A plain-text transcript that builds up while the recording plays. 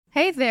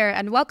Hey there,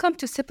 and welcome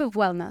to Sip of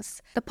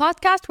Wellness, the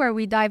podcast where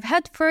we dive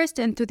headfirst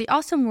into the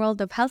awesome world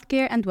of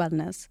healthcare and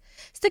wellness.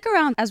 Stick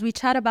around as we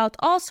chat about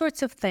all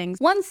sorts of things,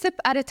 one sip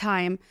at a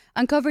time,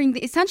 uncovering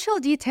the essential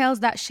details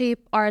that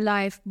shape our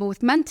life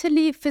both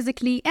mentally,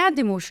 physically, and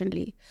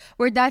emotionally.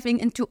 We're diving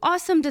into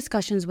awesome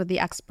discussions with the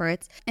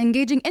experts,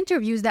 engaging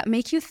interviews that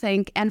make you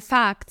think, and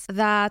facts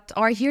that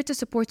are here to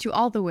support you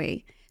all the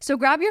way. So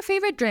grab your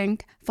favorite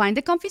drink, find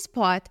a comfy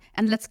spot,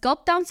 and let's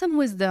gulp down some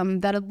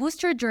wisdom that'll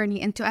boost your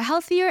journey into a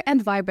healthier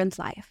and vibrant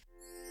life.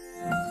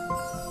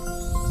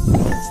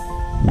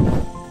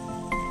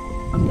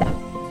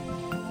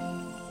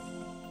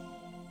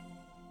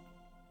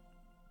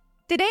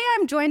 Today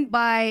I'm joined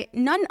by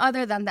none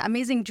other than the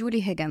amazing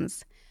Julie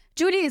Higgins.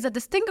 Julie is a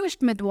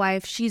distinguished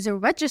midwife. She's a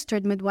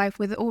registered midwife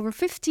with over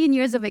 15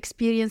 years of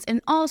experience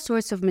in all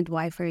sorts of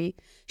midwifery.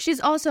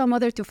 She's also a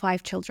mother to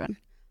 5 children.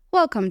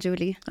 Welcome,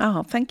 Julie.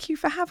 Oh, thank you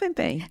for having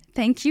me.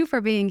 Thank you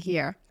for being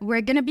here. We're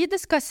going to be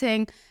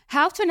discussing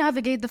how to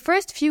navigate the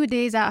first few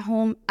days at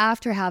home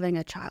after having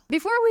a child.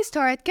 Before we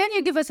start, can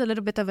you give us a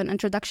little bit of an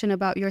introduction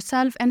about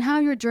yourself and how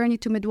your journey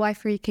to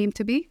midwifery came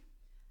to be?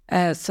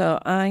 So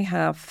I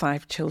have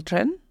 5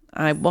 children.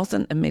 I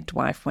wasn't a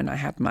midwife when I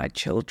had my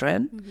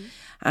children. Mm-hmm.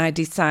 I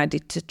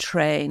decided to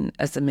train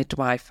as a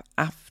midwife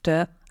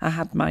after I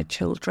had my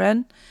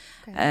children.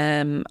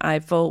 Okay.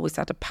 I've always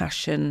had a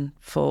passion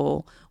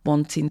for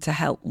wanting to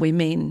help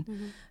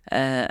women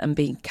and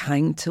being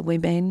kind to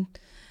women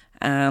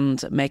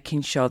and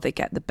making sure they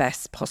get the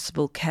best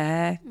possible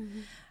care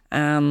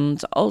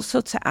and also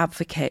to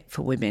advocate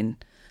for women.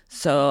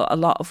 So a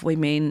lot of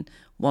women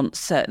want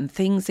certain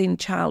things in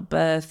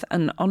childbirth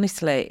and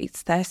honestly,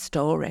 it's their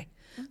story.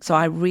 So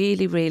I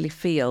really, really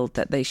feel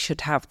that they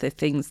should have the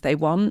things they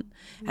want.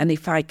 And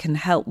if I can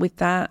help with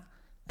that,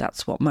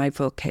 that's what my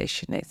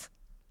vocation is.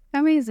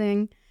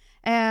 Amazing.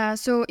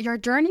 So your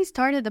journey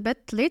started a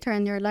bit later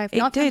in your life,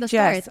 not from the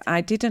start. Yes.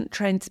 I didn't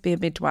train to be a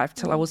midwife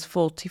till I was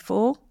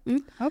 44.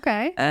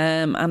 Okay.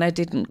 And I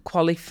didn't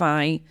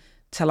qualify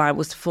till I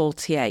was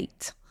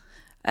 48.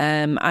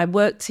 I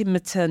worked in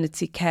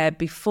maternity care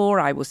before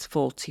I was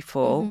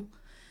 44.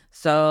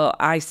 So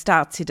I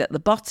started at the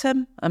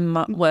bottom and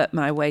worked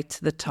my way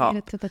to the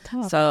top.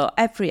 So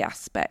every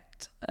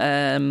aspect.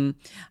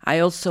 I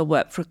also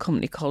worked for a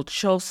company called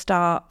Sure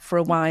Start for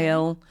a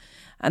while.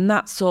 And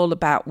that's all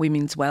about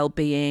women's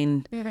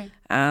well-being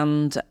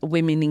and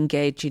women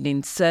engaging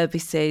in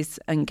services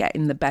and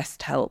getting the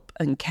best help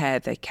and care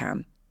they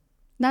can.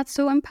 That's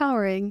so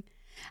empowering.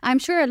 I'm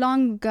sure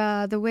along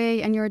the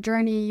way in your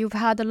journey, you've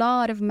had a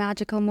lot of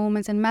magical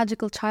moments and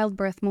magical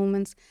childbirth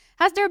moments.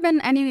 Has there been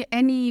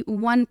any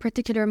one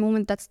particular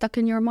moment that stuck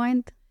in your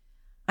mind?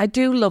 I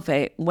do love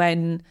it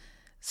when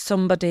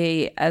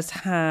somebody has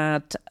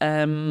had...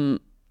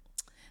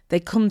 They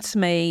come to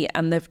me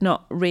and they've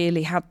not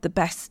really had the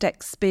best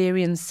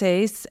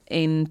experiences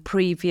in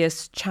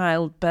previous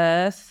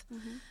childbirth.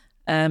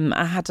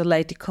 I had a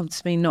lady come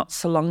to me not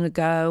so long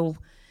ago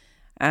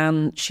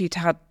and she'd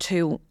had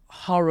 2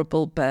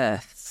 horrible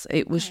births.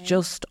 It was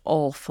just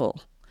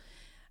awful.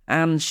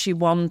 And she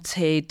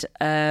wanted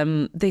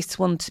this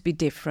one to be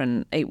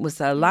different. It was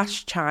her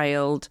last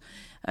child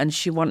and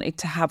she wanted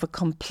to have a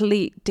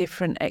complete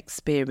different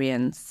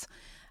experience.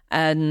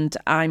 And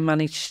I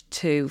managed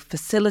to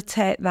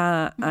facilitate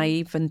that. I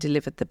even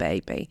delivered the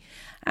baby.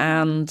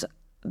 And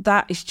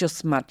that is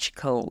just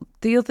magical.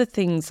 The other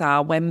things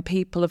are when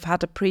people have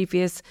had a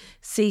previous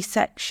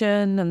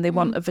C-section and they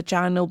want a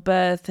vaginal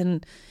birth.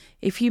 And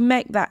if you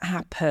make that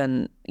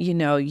happen, you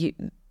know,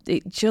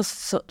 it's just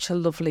such a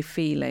lovely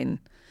feeling.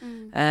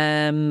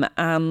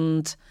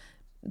 And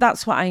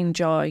that's what I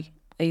enjoy.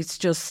 It's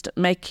just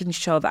making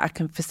sure that I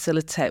can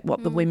facilitate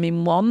what the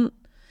women want.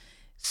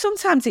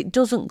 Sometimes it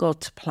doesn't go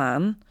to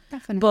plan,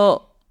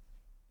 but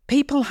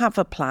people have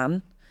a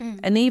plan.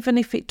 And even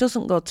if it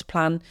doesn't go to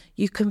plan,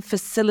 you can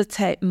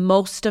facilitate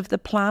most of the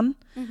plan.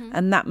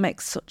 And that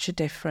makes such a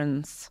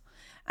difference.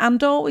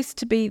 And always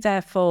to be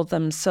there for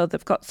them so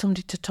they've got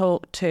somebody to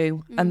talk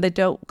to and they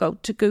don't go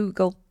to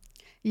Google.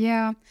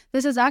 Yeah,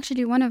 this is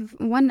actually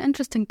one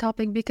interesting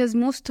topic because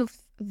most of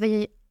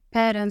the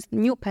parents,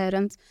 new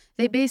parents,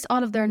 they base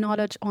all of their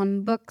knowledge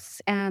on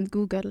books and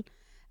Google.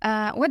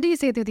 What do you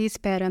say to these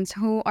parents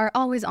who are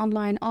always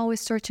online,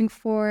 always searching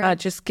for... I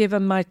just give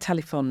them my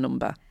telephone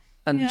number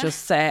and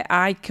just say,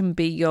 I can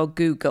be your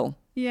Google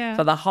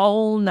for the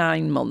whole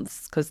 9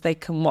 months because they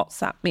can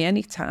WhatsApp me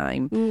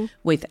anytime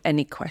with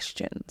any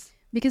questions.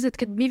 Because it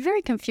could be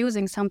very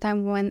confusing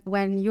sometimes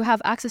when you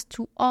have access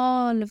to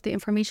all of the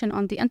information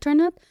on the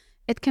internet.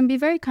 It can be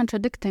very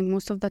contradicting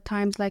most of the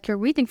times, like you're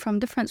reading from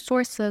different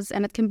sources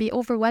and it can be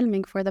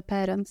overwhelming for the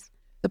parents.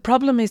 The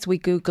problem is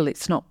with Google,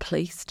 it's not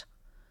policed.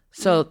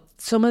 So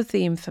some of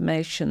the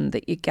information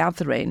that you're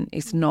gathering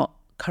is not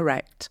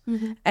correct.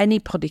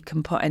 Anybody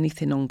can put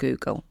anything on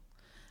Google.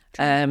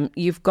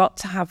 You've got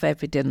to have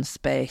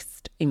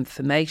evidence-based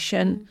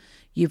information.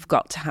 You've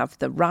got to have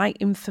the right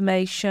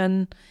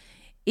information.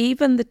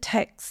 Even the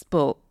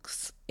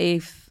textbooks,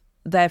 if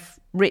they're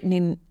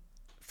written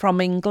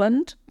from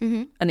England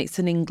and it's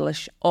an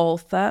English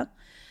author,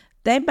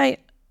 they may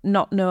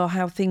not know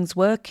how things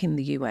work in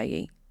the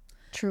UAE.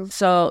 True.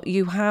 So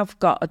you have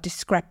got a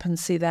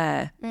discrepancy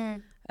there.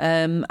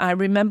 I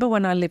remember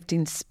when I lived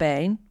in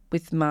Spain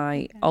with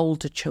my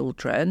older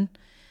children,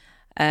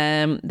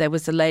 there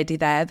was a lady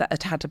there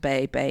that had a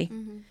baby,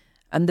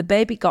 and the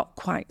baby got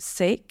quite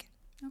sick.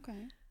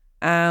 Okay.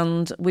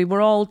 And we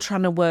were all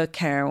trying to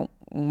work out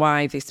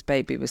why this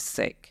baby was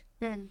sick.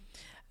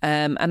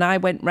 And I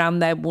went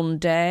round there one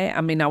day.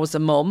 I mean, I was a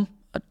mum,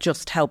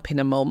 just helping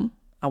a mum.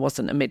 I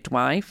wasn't a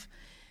midwife.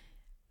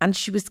 And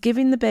she was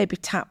giving the baby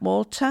tap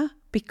water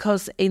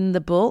because in the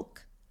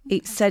book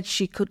it said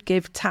she could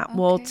give tap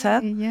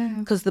water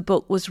because the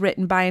book was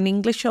written by an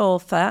English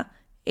author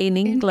in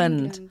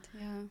England.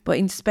 But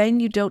in Spain,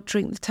 you don't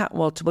drink the tap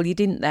water. Well, you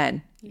didn't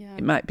then.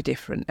 It might be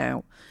different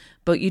now.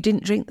 But you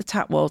didn't drink the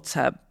tap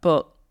water.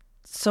 But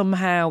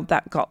somehow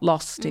that got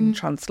lost in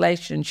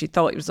translation. She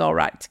thought it was all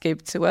right to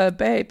give to her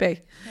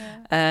baby.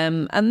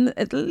 And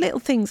little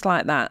things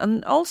like that.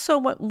 And also,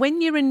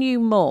 when you're a new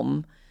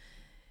mum,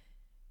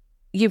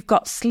 you've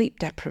got sleep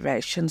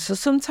deprivation. So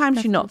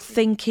sometimes you're not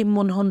thinking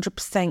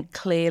 100%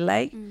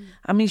 clearly.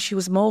 I mean, she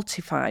was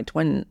mortified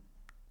when,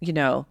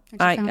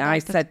 I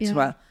said to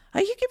her,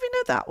 are you giving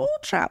her that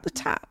water out the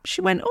tap?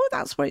 She went, oh,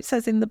 that's what it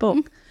says in the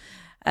book.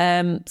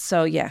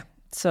 So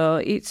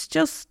it's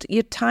just,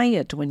 you're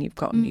tired when you've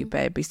got a new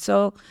baby.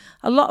 So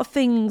a lot of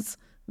things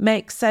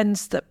make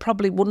sense that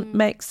probably wouldn't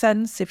make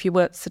sense if you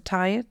weren't so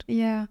tired.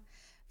 Yeah.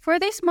 For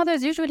these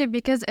mothers, usually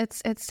because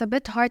it's a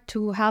bit hard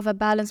to have a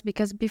balance,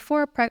 because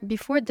before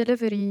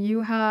delivery,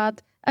 you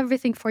had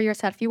everything for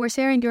yourself. You were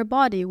sharing your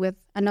body with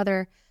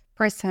another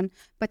person.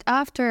 But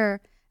after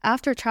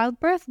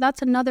childbirth,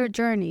 that's another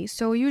journey.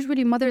 So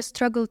usually mothers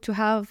struggle to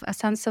have a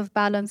sense of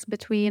balance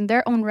between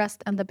their own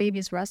rest and the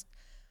baby's rest.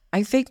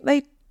 I think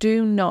they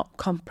do not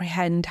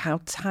comprehend how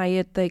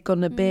tired they're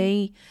going to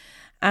be.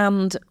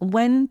 And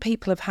when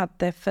people have had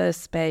their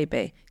first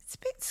baby, it's a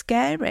bit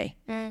scary.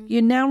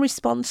 You're now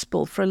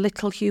responsible for a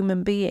little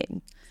human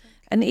being.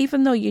 And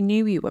even though you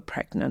knew you were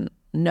pregnant,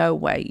 no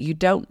way, you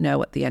don't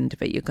know at the end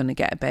of it you're going to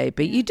get a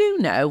baby. You do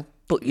know,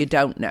 but you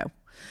don't know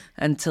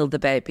until the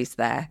baby's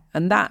there.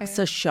 And that's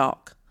a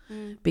shock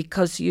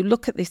because you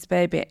look at this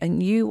baby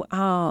and you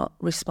are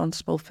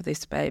responsible for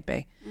this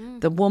baby.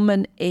 The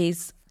woman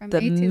is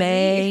the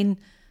main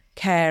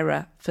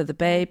carer for the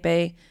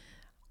baby.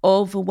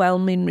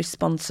 Overwhelming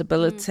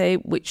responsibility,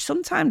 which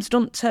sometimes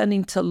don't turn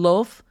into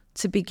love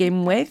to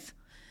begin with.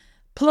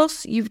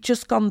 Plus, you've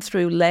just gone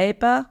through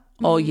labour,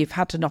 or you've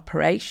had an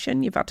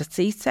operation, you've had a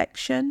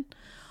C-section,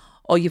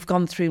 or you've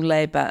gone through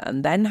labour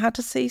and then had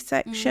a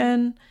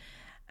C-section,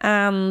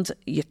 and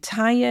you're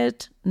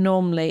tired.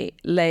 Normally,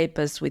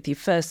 labour's with your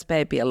first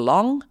baby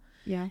along.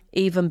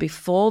 Even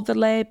before the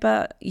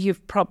labour,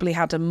 you've probably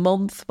had a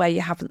month where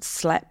you haven't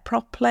slept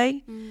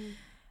properly.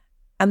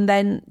 And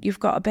then you've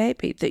got a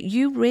baby that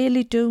you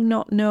really do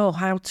not know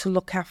how to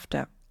look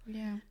after.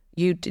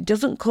 It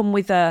doesn't come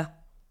with a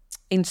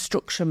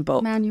instruction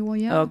book.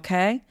 Manual,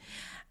 Okay?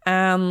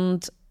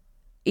 And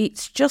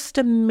it's just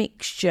a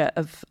mixture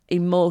of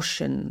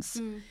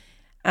emotions.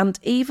 And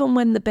even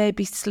when the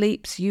baby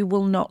sleeps, you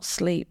will not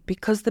sleep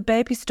because the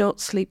babies don't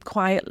sleep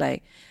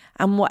quietly.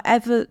 And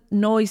whatever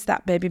noise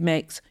that baby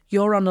makes,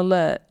 you're on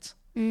alert.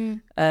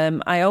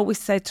 I always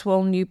say to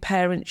all new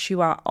parents, you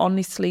are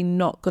honestly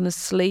not going to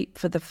sleep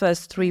for the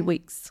first 3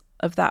 weeks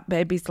of that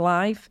baby's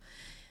life.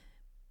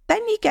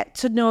 Then you get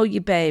to know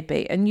your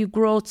baby and you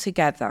grow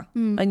together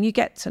and you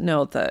get to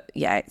know that,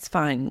 it's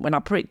fine. When I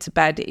put it to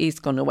bed, it is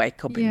going to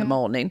wake up in the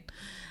morning.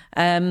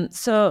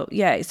 It's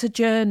a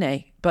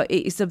journey, but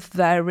it is a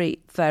very,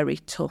 very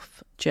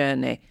tough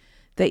journey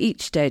that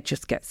each day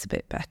just gets a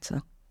bit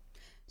better.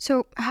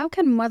 So how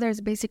can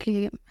mothers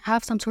basically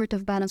have some sort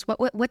of balance?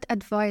 What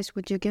advice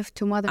would you give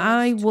to mothers?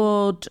 I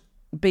would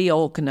be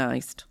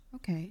organised.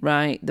 Okay.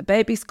 Right. The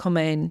baby's come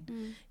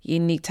in. You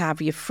need to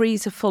have your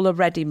freezer full of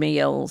ready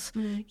meals.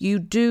 You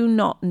do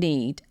not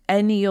need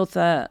any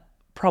other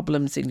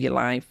problems in your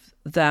life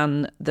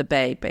than the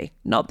baby.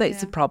 Not that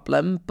it's a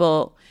problem,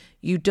 but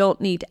you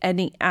don't need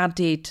any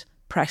added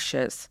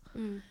pressures.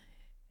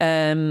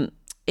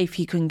 If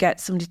you can get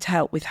somebody to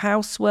help with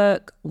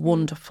housework,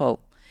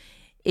 wonderful.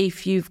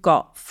 If you've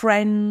got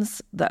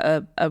friends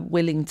that are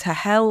willing to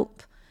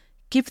help,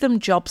 give them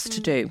jobs to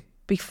do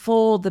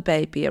before the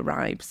baby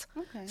arrives.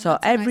 So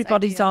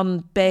everybody's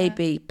on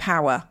baby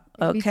power,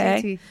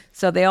 okay?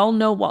 So they all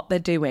know what they're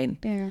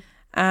doing.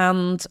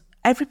 And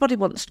everybody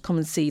wants to come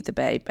and see the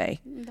baby.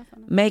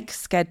 Make a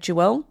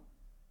schedule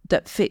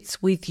that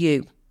fits with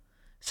you.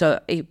 So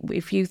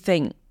if you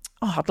think,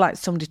 I'd like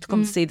somebody to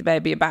come see the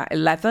baby about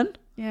 11,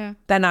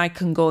 then I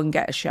can go and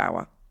get a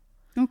shower.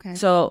 Okay.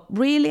 So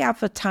really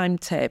have a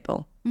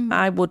timetable.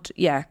 I would,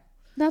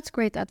 That's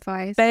great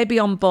advice. Baby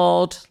on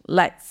board,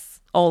 let's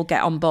all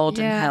get on board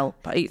and help.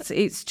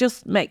 It's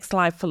just makes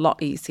life a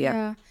lot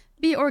easier.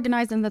 Be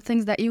organised in the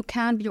things that you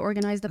can be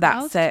organised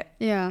about. That's it.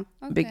 Yeah.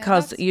 Okay,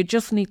 because you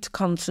just need to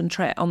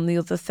concentrate on the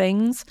other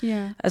things.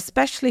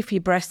 Especially if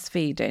you're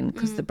breastfeeding,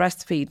 because the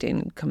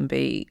breastfeeding can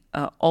be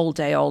an all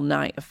day, all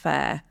night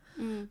affair.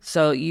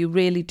 So you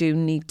really do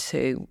need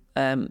to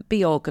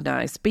be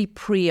organised, be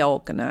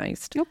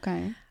pre-organised.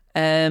 Okay.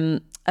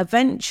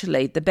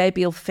 Eventually, the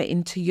baby will fit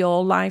into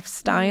your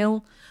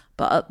lifestyle,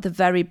 but at the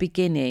very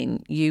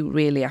beginning, you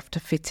really have to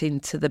fit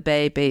into the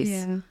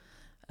baby's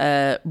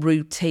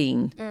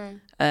routine.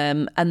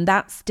 And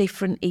that's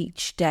different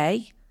each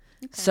day.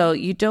 Okay. So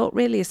you don't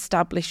really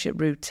establish a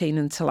routine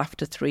until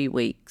after 3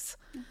 weeks.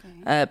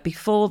 Okay.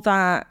 Before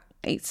that,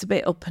 it's a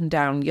bit up and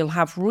down. You'll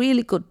have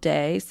really good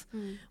days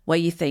where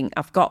you think,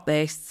 I've got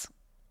this,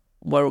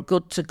 we're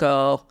good to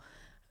go.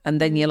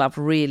 And then you'll have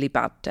really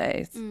bad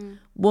days.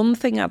 One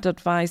thing I'd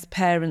advise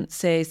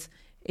parents is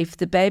if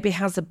the baby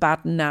has a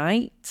bad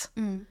night,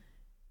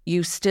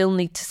 you still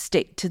need to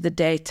stick to the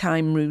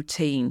daytime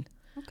routine.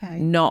 Okay.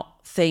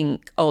 Not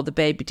think, oh, the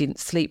baby didn't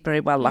sleep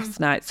very well last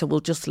night, so we'll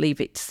just leave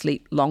it to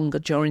sleep longer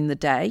during the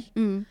day.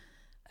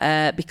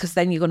 Because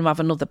then you're going to have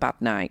another bad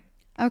night.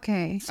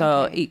 Okay.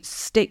 So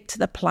stick to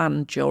the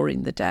plan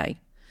during the day.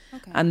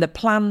 Okay. And the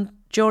plan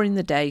during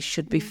the day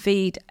should be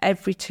feed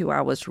every 2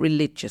 hours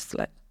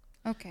religiously.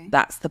 Okay.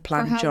 That's the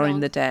plan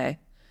during the day.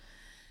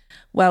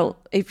 Well,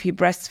 if you're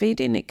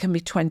breastfeeding, it can be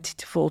 20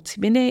 to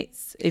 40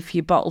 minutes. If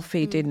you're bottle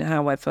feeding,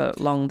 however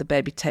long the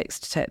baby takes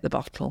to take the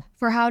bottle.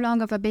 For how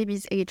long of a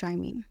baby's age, I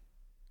mean?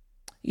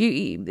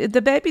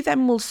 The baby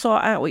then will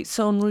sort out its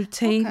own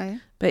routine. Okay.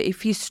 But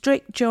if you're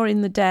strict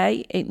during the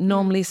day, it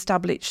normally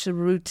establishes a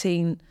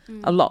routine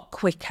a lot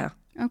quicker.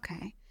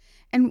 Okay.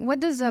 And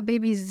what does a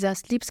baby's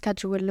sleep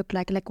schedule look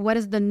like? Like, what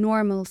is the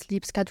normal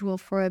sleep schedule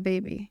for a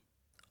baby?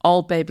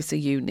 All babies are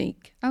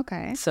unique.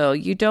 Okay. So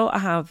you don't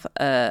have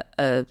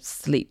a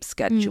sleep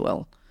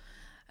schedule.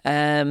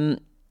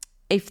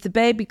 If the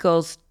baby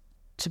goes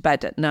to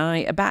bed at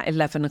night, about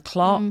 11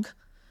 o'clock,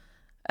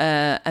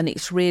 and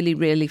it's really,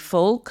 really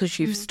full because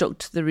you've stuck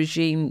to the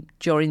regime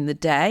during the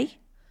day,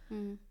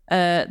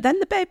 then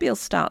the baby will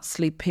start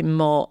sleeping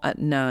more at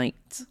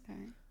night.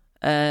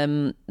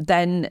 Okay.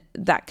 Then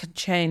that can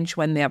change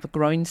when they have a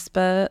growing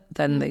spurt.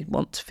 Then they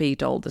want to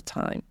feed all the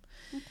time.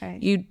 Okay.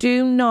 You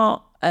do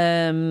not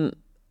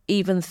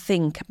even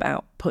think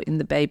about putting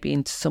the baby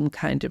into some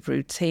kind of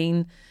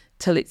routine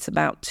till it's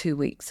about 2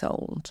 weeks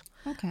old.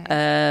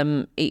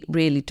 Okay. It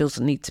really does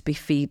need to be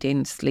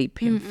feeding,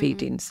 sleeping,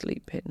 feeding,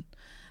 sleeping.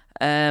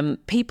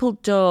 People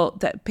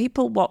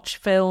watch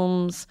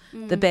films,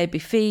 the baby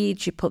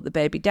feeds, you put the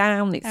baby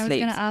down, it sleeps. I was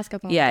going to ask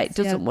about this. It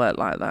doesn't work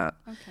like that.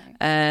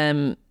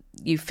 Okay.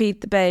 You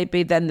feed the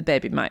baby, then the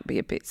baby might be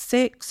a bit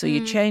sick, so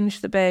you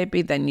change the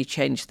baby, then you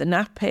change the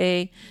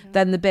nappy,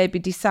 then the baby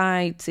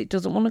decides it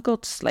doesn't want to go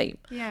to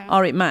sleep,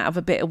 or it might have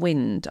a bit of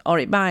wind, or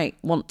it might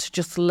want to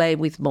just lay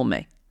with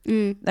mummy.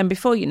 Then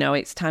before you know it,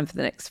 it's time for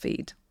the next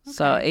feed. Okay.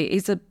 So it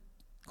is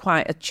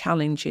quite a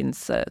challenging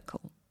circle.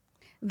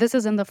 This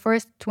is in the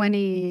first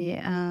 20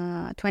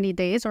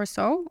 days or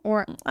so?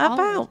 Or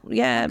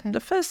the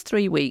first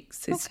 3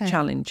 weeks is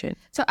challenging.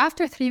 So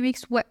after 3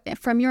 weeks, what,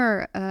 from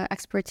your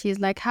expertise,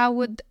 like how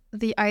would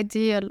the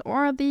ideal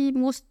or the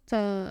most...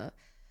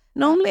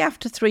 Normally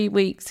after 3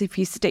 weeks, if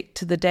you stick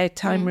to the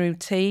daytime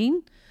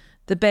routine,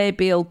 the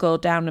baby will go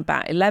down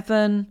about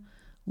 11,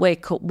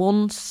 wake up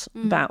once,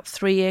 about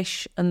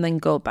 3-ish, and then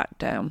go back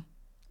down.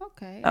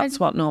 Okay. That's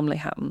what normally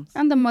happens.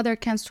 And the mother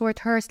can sort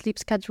her sleep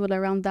schedule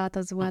around that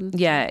as well.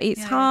 Yeah,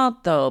 it's hard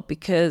though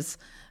because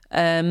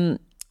when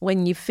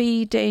you're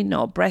feeding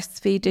or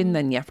breastfeeding,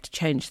 then you have to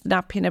change the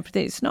nappy and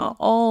everything. It's not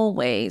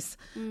always.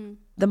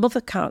 The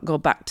mother can't go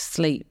back to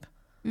sleep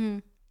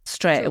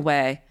straight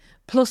away.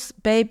 Plus,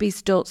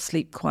 babies don't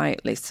sleep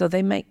quietly, so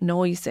they make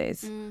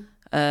noises.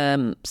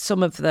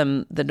 Some of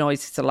them, the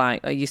noises are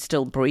like, are you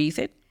still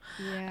breathing?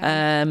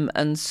 Yeah.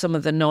 And some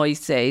of the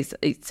noises,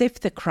 it's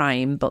if they're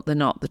crying, but they're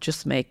not. They're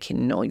just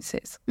making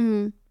noises.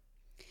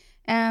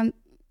 And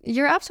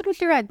you're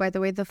absolutely right, by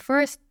the way. The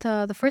first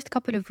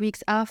couple of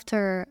weeks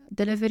after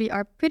delivery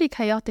are pretty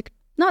chaotic.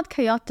 Not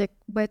chaotic,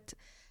 but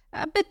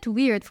a bit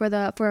weird for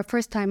a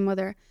first-time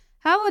mother.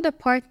 How would a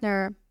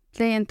partner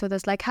play into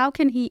this? Like, how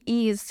can he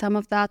ease some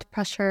of that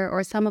pressure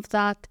or some of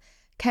that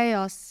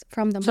chaos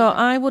from the mother? So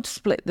I would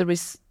split the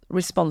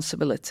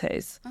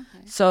responsibilities.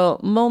 Okay. So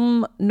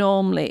mum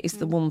normally is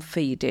the one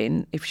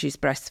feeding if she's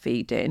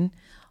breastfeeding.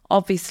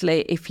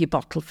 Obviously, if you're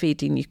bottle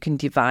feeding, you can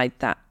divide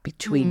that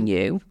between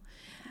you.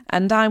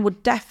 And I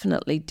would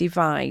definitely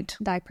divide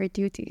diaper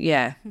duty.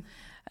 Yeah.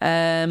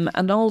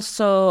 And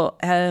also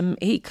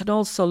he can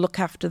also look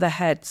after the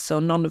head so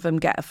none of them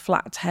get a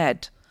flat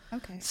head.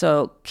 Okay.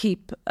 So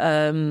keep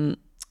a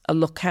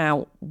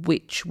lookout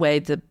which way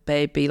the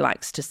baby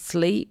likes to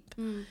sleep.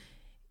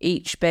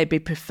 Each baby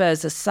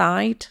prefers a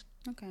side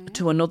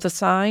to another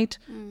side,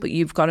 but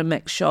you've got to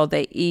make sure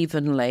they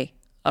evenly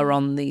are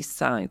on these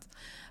sides.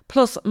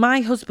 Plus,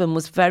 my husband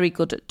was very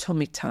good at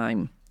tummy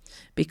time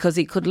because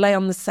he could lay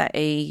on the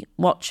settee,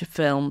 watch a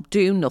film,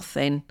 do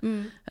nothing,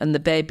 and the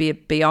baby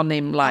would be on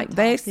him like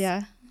this.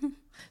 Yeah.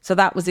 So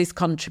that was his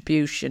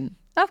contribution.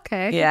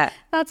 Okay. Yeah.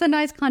 That's a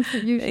nice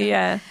contribution.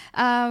 Yeah.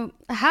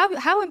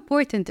 How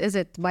important is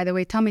it, by the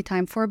way, tummy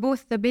time for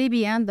both the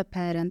baby and the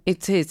parent?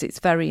 It is. It's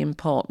very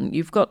important.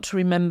 You've got to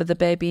remember the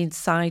baby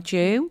inside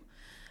you.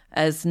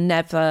 has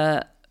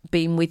never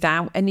been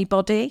without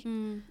anybody.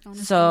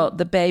 So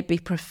the baby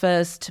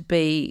prefers to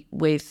be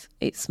with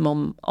its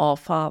mum or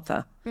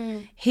father.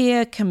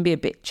 Here can be a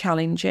bit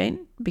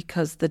challenging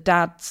because the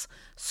dads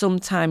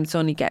sometimes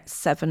only get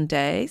 7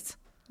 days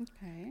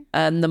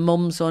and the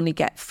mums only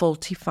get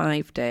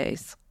 45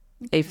 days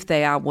if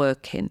they are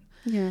working.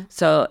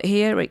 So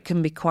here it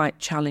can be quite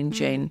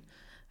challenging.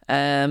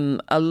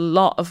 A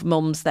lot of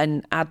mums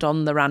then add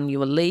on their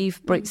annual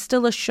leave, but it's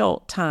still a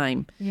short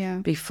time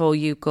before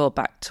you go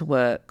back to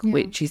work,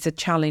 which is a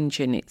challenge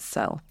in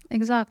itself.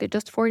 Exactly.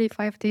 Just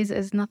 45 days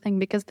is nothing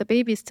because the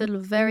baby is still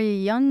very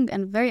young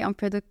and very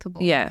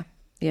unpredictable. Yeah.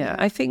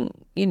 I think,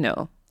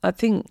 I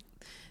think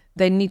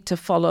they need to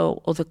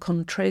follow other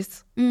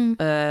countries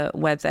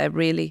where they're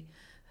really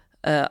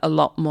a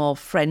lot more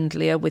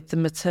friendlier with the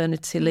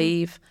maternity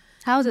leave.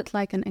 How's it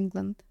like in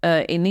England?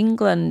 In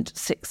England,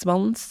 6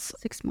 months.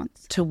 6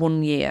 months. To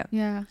 1 year.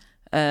 Yeah.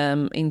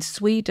 In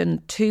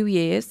Sweden, 2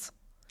 years.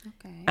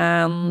 Okay.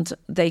 And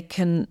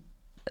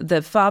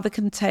the father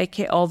can take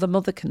it or the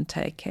mother can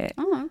take it.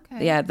 Oh,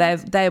 okay. Yeah,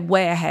 they're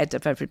way ahead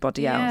of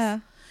everybody else.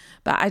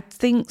 But I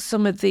think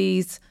some of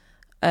these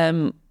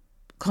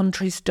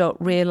countries don't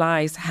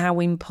realise how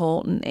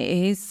important it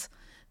is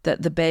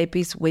that the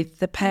baby's with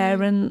the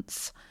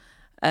parents.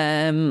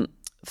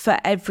 For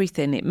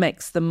everything, it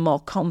makes them more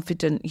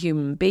confident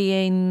human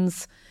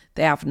beings.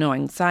 They have no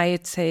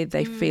anxiety.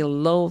 They feel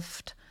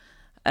loved.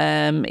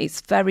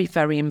 It's very,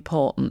 very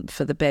important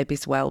for the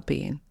baby's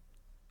well-being.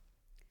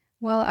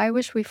 Well, I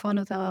wish we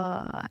follow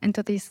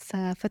into these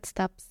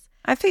footsteps.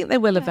 I think they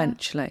will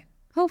eventually.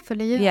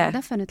 Hopefully, yeah,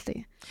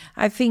 definitely.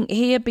 I think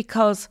here,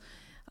 because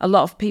a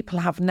lot of people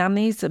have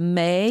nannies and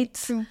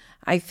maids,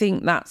 I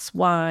think that's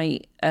why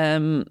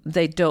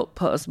they don't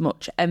put as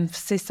much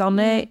emphasis on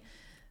it.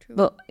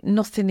 But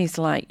nothing is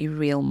like your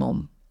real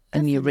mum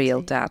and your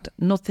real dad.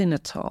 Nothing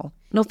at all.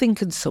 Nothing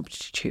can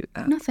substitute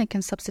that. Nothing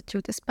can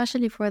substitute,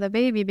 especially for the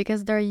baby,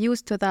 because they're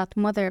used to that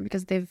mother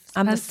because they've...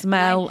 And the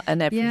smell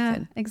and everything.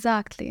 Yeah,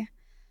 exactly.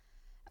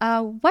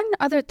 One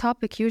other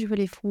topic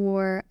usually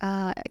for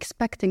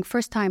expecting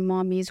first-time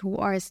mommies who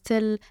are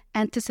still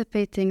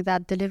anticipating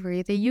that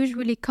delivery, they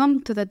usually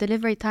come to the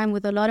delivery time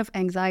with a lot of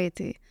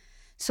anxiety.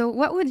 So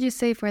what would you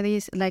say for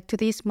these, to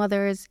these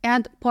mothers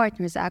and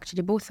partners,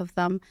 actually, both of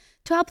them,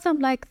 to help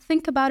them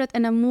think about it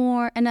in a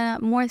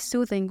more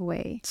soothing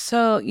way?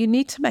 So you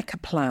need to make a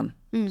plan.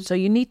 So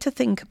you need to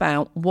think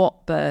about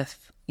what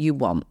birth you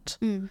want.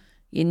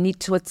 You need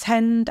to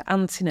attend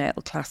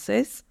antenatal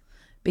classes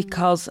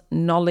because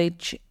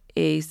knowledge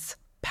is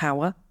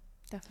power.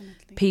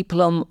 Definitely.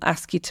 People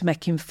ask you to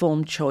make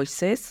informed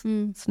choices.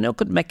 It's no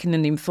good making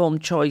an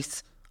informed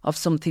choice of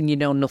something you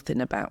know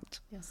nothing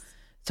about. Yes.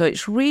 So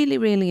it's really,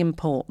 really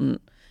important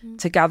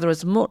to gather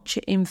as much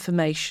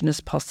information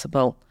as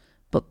possible,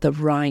 but the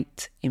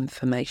right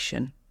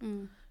information.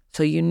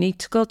 So you need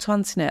to go to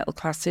antenatal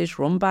classes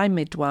run by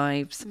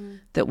midwives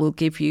that will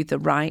give you the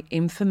right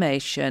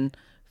information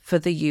for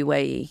the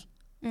UAE.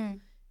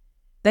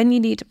 Then you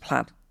need a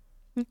plan.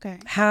 Okay.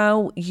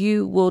 How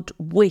you would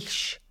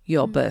wish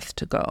your birth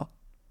to go.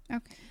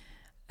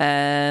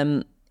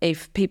 Okay.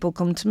 If people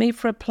come to me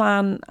for a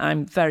plan,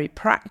 I'm very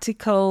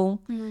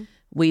practical.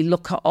 We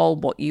look at all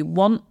what you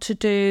want to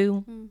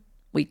do.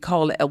 We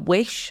call it a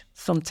wish.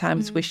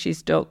 Sometimes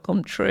wishes don't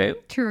come true.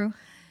 True.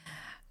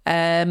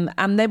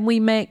 And then we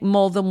make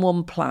more than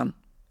one plan.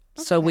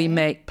 Okay. So we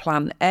make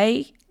plan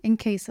A, in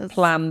cases,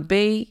 plan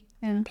B,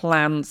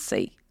 plan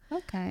C.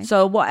 Okay.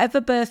 So whatever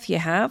birth you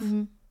have,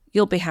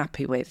 you'll be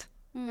happy with.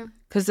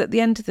 Because at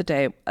the end of the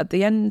day, at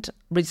the end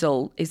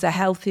result is a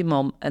healthy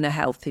mum and a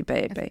healthy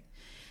baby.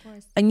 Of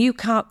course. And you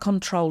can't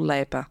control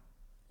labour.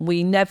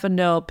 We never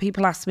know.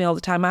 People ask me all the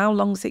time, how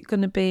long is it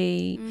going to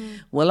be?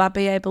 Will I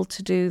be able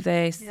to do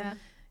this? Yeah.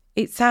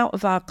 It's out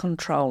of our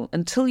control.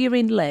 Until you're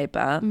in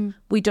labour,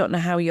 we don't know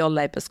how your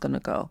labour's going to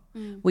go.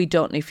 We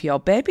don't know if your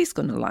baby's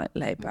going to like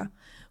labour.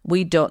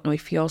 We don't know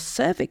if your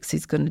cervix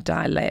is going to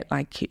dilate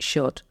like it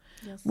should.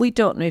 Yes. We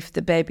don't know if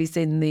the baby's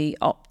in the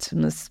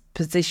optimus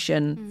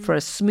position for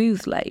a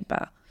smooth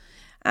labour.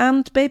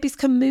 And babies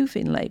can move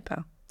in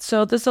labour.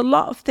 So there's a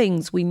lot of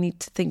things we need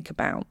to think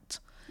about.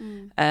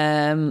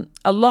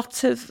 A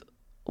lot of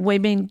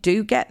women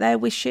do get their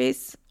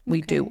wishes.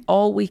 We do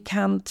all we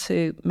can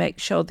to make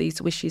sure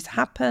these wishes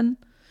happen.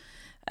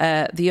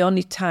 The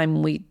only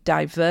time we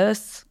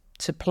diverse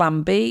to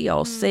plan B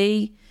or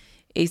C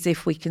is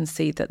if we can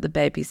see that the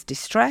baby's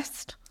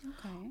distressed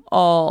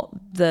or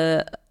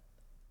the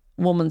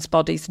woman's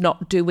body's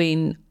not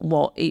doing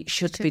what it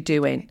should be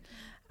doing.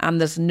 And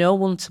there's no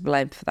one to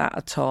blame for that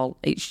at all.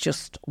 It's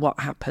just what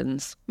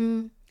happens.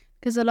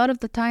 Because a lot of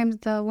the times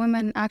the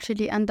women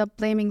actually end up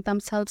blaming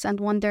themselves and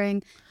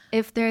wondering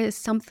if there is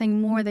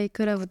something more they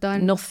could have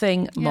done.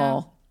 Nothing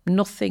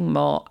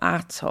more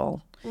at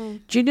all. Do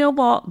you know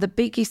what? The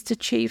biggest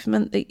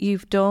achievement that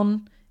you've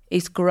done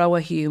is grow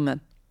a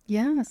human.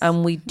 Yes.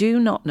 And we do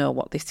not know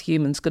what this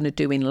human's going to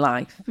do in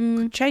life.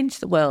 Could change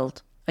the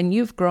world. And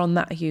you've grown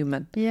that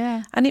human.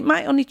 Yeah. And it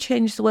might only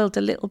change the world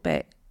a little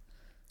bit.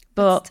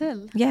 But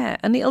still. yeah,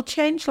 and it'll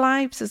change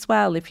lives as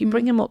well. If you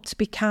bring them up to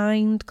be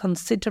kind,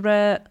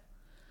 considerate.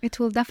 It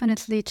will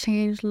definitely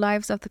change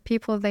lives of the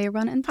people they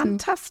run into.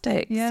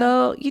 Fantastic. Yeah.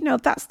 So,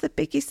 that's the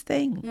biggest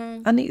thing.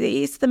 And it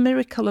is the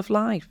miracle of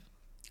life.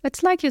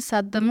 It's like you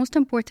said, the most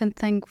important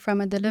thing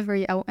from a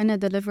delivery or in a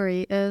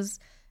delivery is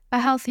a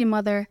healthy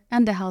mother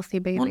and a healthy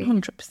baby.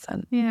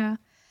 100%. Yeah.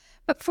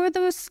 But for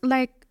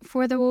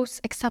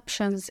those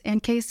exceptions in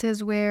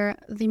cases where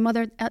the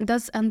mother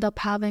does end up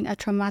having a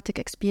traumatic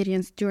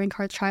experience during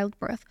her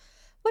childbirth,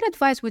 what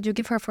advice would you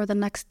give her for the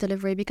next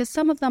delivery? Because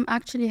some of them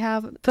actually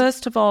have...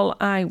 First of all,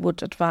 I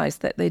would advise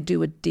that they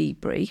do a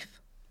debrief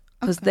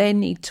because they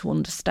need to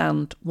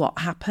understand what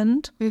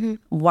happened,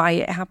 why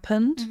it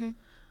happened,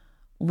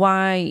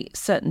 why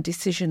certain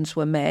decisions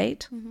were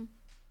made.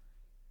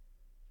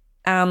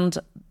 And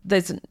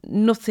there's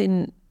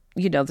nothing,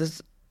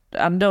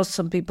 I know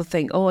some people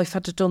think, if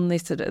I'd have done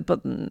this,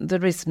 but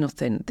there is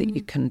nothing that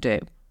you can do.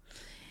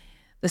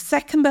 The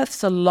second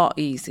birth's a lot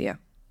easier.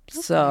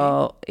 Okay.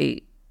 So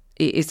it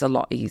is a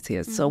lot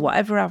easier. So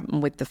whatever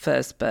happened with the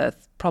first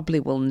birth probably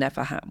will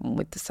never happen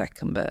with the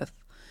second birth.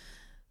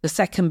 The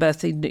second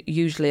birth is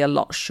usually a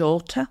lot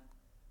shorter.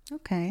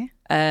 Okay.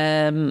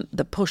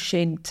 The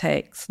pushing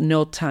takes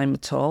no time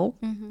at all,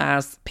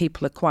 as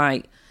people are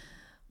quite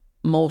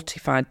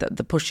mortified that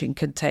the pushing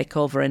can take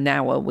over an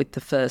hour with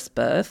the first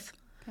birth.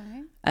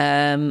 Okay.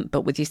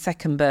 But with your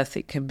second birth,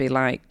 it can be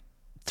like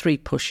 3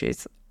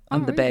 pushes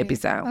and the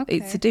baby's out. Okay.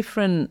 It's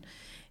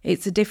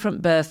a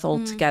different birth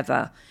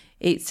altogether.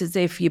 It's as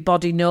if your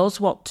body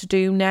knows what to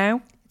do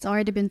now. It's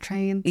already been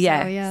trained.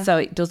 Yeah, so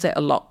it does it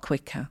a lot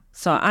quicker.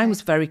 So I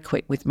was very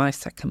quick with my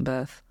second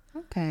birth.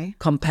 Okay.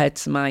 Compared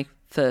to my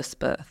first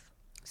birth.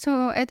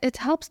 So it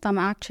helps them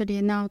actually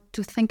now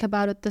to think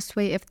about it this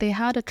way. If they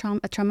had a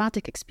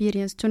traumatic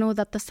experience, to know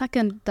that the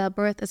second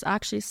birth is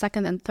actually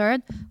second and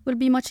third will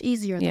be much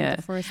easier than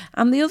the first.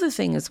 And the other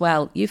thing as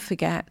well, you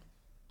forget.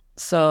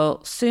 So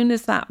soon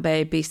as that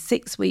baby,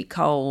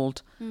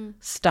 6-week-old,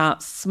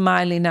 starts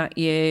smiling at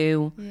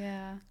you,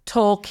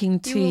 talking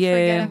to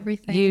you,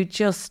 you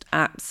just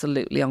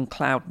absolutely on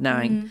cloud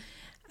 9.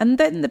 And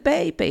then the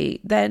baby,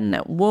 then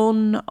at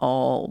 1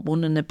 or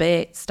 1 and a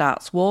bit,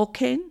 starts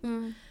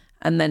walking.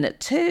 And then at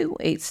 2,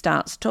 it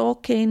starts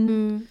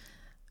talking.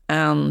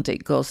 And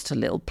it goes to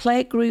little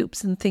play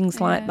groups and things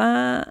like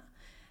that.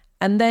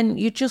 And then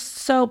you're just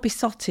so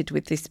besotted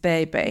with this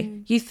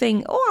baby. You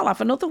think, I'll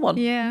have another one.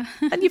 Yeah.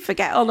 And you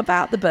forget all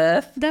about the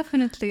birth.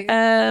 Definitely.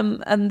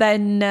 And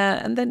then,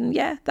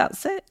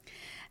 that's it.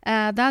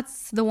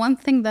 That's the one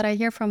thing that I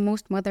hear from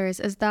most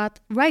mothers is that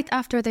right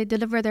after they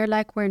deliver, they're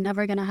like, we're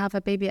never going to have a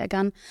baby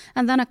again.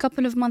 And then a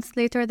couple of months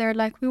later, they're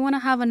like, we want to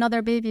have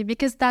another baby,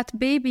 because that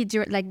baby,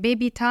 like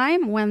baby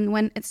time,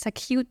 when it's a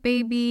cute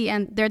baby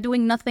and they're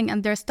doing nothing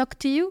and they're stuck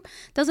to you,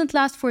 doesn't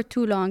last for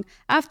too long.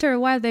 After a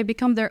while, they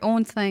become their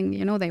own thing.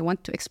 They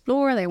want to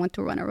explore, they want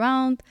to run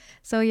around.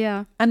 So,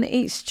 yeah. And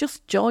it's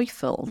just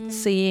joyful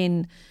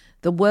seeing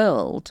the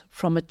world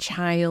from a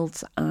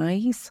child's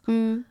eyes.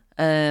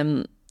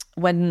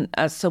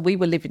 So we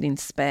were living in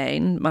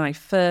Spain. My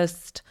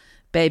first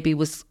baby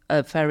was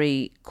a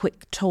very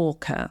quick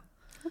talker.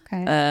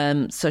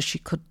 Okay. So she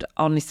could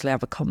honestly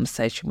have a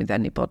conversation with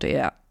anybody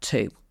at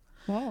 2.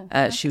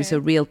 Wow. She was a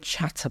real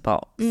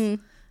chatterbox. And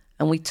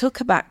we took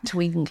her back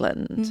to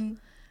England.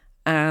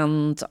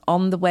 And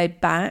on the way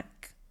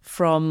back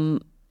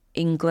from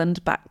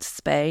England back to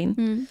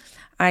Spain,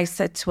 I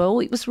said to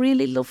her, it was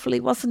really lovely,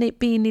 wasn't it,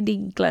 being in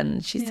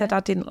England? She said, I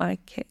didn't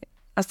like it.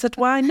 I said,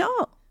 why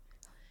not?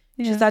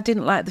 She said, I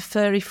didn't like the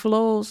furry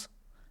floors,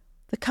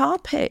 the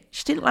carpet.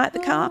 She didn't like the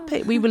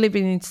carpet. We were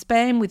living in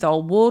Spain with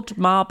all wood,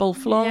 marble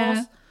floors.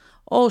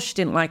 Yeah. She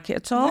didn't like it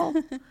at all.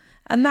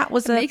 And that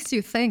was makes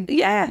you think.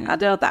 Yeah, I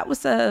know. That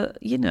was a,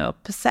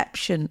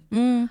 perception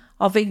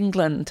of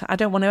England. I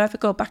don't want to ever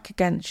go back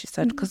again, she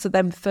said, because of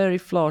them furry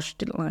floors. She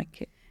didn't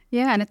like it.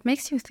 Yeah, and it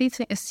makes you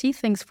see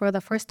things for the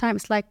first time.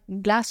 It's like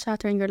glass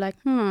shattering. You're like,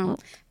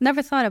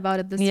 never thought about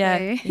it this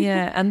way.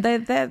 Yeah, and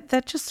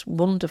they're just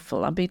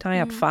wonderful. I mean, I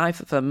had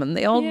 5 of them, and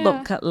they all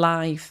look at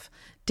life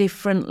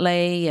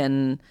differently,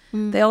 and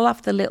they all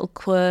have the little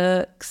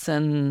quirks,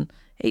 and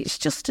it's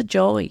just a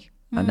joy,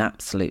 an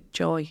absolute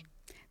joy.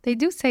 They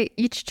do say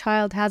each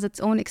child has its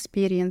own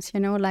experience,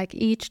 like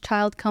each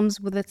child comes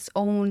with its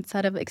own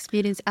set of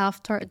experience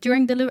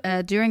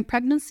during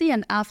pregnancy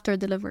and after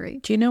delivery.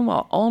 Do you know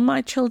what? All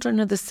my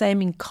children are the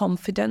same in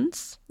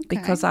confidence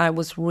because I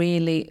was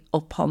really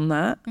up on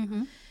that.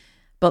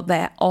 But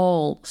they're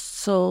all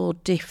so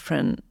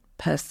different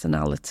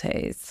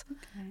personalities.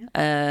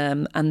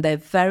 And they're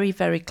very,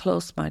 very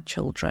close, my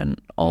children.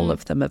 All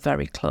of them are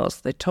very close.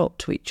 They talk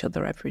to each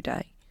other every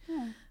day.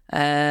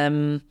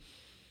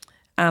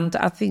 And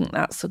I think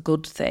that's a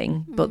good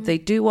thing. But they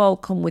do all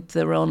come with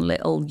their own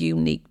little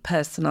unique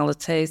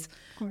personalities.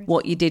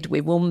 What you did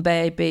with one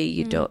baby,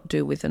 you don't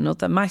do with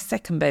another. My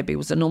second baby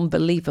was an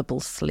unbelievable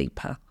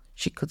sleeper.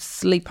 She could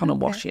sleep on a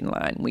washing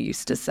line, we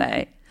used to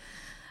say.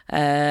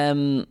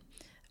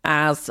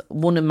 As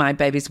one of my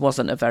babies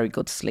wasn't a very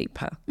good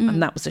sleeper.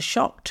 And that was a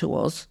shock to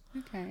us.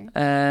 Okay.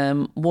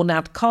 One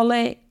had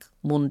colic,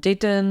 one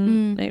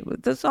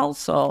didn't. There's all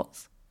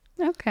sorts.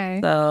 Okay.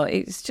 So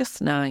it's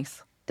just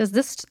nice. Does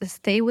this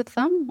stay with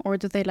them, or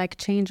do they like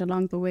change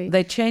along the way?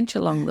 They change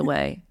along the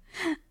way.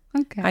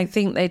 Okay. I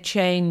think they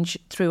change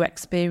through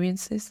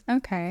experiences.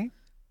 Okay.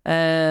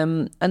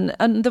 And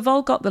they've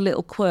all got the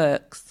little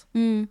quirks,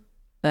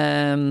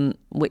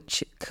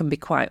 which can be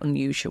quite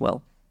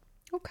unusual.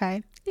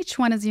 Okay. Each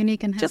one is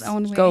unique in his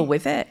own way. Just go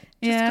with it.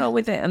 Just go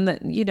with it. And,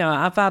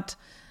 I've had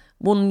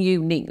one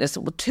uniqueness.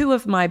 Well, two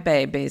of my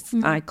babies,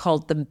 I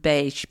called them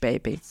beige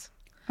babies.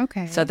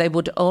 Okay. So they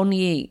would only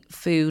eat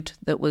food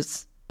that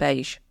was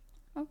beige.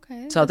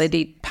 Okay. So they'd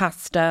eat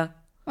pasta,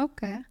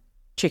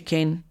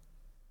 chicken.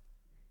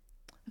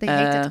 They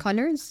hated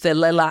colours?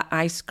 Vanilla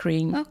ice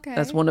cream, Okay.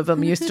 as one of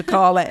them used to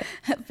call it.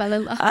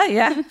 Vanilla.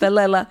 Yeah,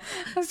 vanilla.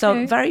 Okay.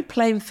 So very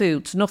plain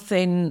foods,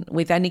 nothing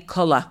with any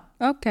colour.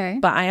 Okay.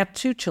 But I had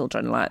two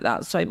children like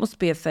that, so it must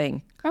be a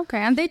thing. Okay,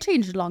 and they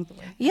changed along the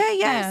way.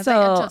 Yeah.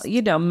 So,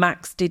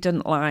 Max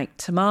didn't like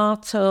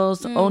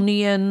tomatoes,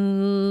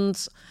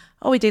 onions.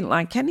 Oh, he didn't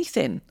like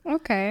anything.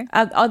 Okay.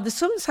 And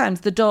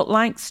sometimes they don't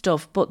like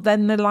stuff, but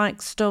then they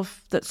like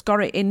stuff that's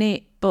got it in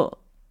it, but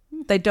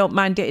they don't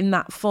mind it in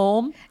that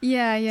form.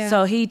 Yeah.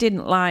 So he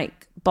didn't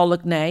like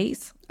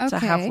bolognese to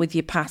have with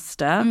your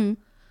pasta,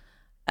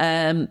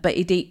 but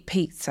he'd eat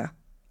pizza.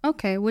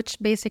 Okay, which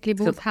basically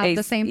both have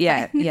the same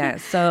thing. Yeah.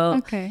 So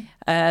okay.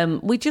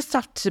 We just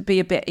have to be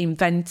a bit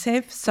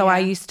inventive. So I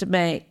used to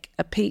make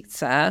a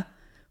pizza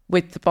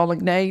with the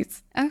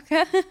bolognese.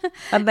 Okay.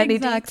 And then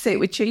he'd eat it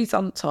with cheese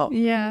on top.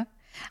 Yeah.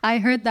 I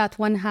heard that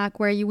one hack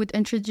where you would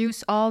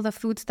introduce all the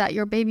foods that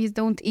your babies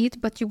don't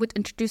eat, but you would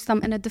introduce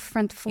them in a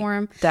different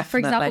form. Definitely. For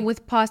example,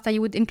 with pasta,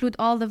 you would include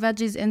all the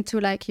veggies into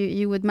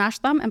you would mash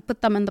them and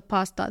put them in the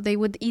pasta. They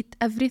would eat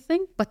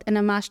everything, but in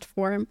a mashed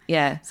form.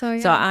 Yeah.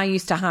 So I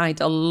used to hide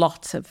a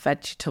lot of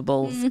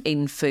vegetables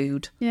in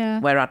food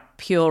where I'd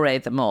puree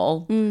them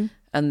all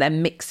and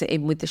then mix it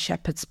in with the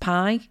shepherd's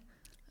pie.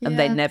 And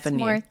they never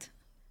knew.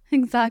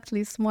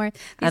 Exactly, smart.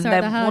 And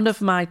then one of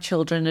my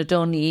children had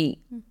only eat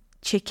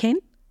chicken.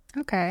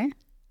 Okay.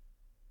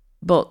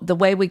 But the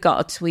way we got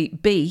her to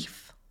eat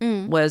beef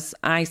was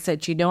I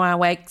said, you know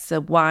how eggs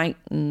are white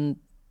and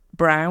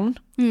brown?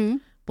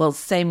 Well,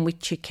 same with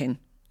chicken.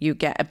 You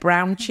get a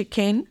brown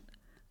chicken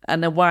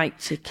and a white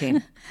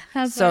chicken.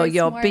 So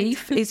your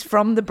beef is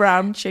from the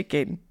brown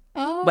chicken.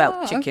 Oh,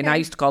 well, chicken. Okay. I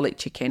used to call it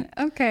chicken.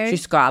 Okay. She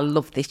used to go, I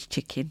love this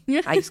chicken.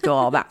 I used to go,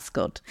 oh, that's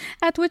good.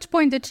 At which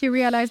point did she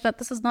realize that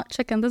this is not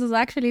chicken, this is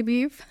actually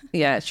beef?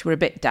 Yeah, she were a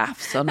bit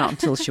daft, so not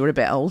until she were a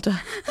bit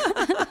older.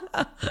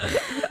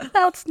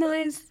 That's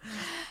nice.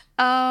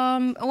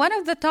 One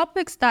of the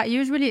topics that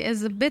usually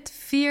is a bit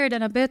feared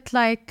and a bit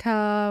like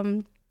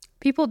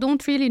people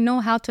don't really know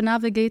how to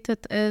navigate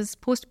it is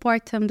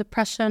postpartum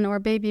depression or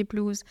baby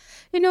blues.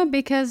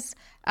 Because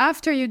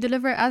after you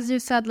deliver, as you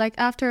said, like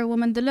after a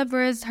woman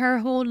delivers, her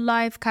whole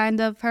life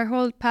her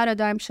whole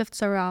paradigm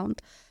shifts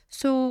around.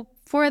 So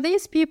for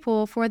these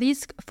people, for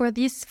these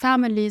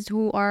families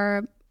who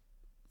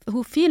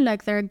feel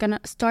like they're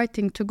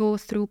starting to go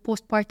through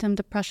postpartum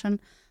depression,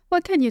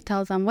 what can you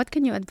tell them? What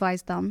can you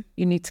advise them?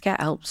 You need to get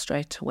help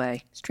straight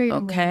away.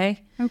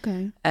 Okay.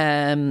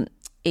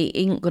 It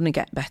ain't going to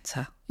get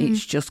better.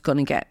 It's just going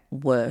to get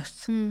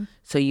worse.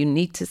 So you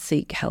need to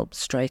seek help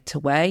straight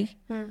away.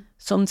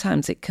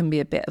 Sometimes it can be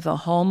a bit of a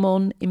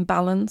hormone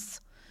imbalance.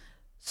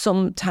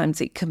 Sometimes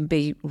it can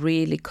be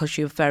really because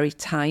you're very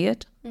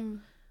tired.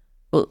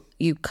 But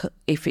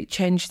if it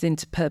changes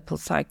into purple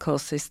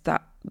psychosis,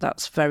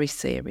 that's very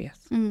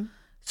serious.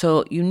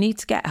 So you need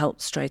to get help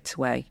straight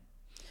away.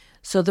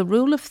 So the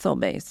rule of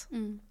thumb is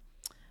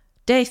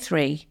day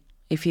 3,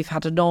 if you've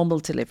had a normal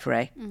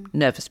delivery,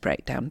 nervous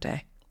breakdown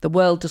day. The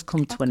world has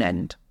come to an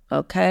end,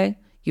 okay?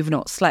 You've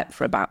not slept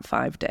for about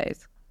 5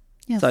 days.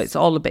 Yes. So it's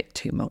all a bit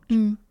too much.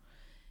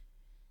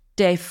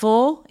 Day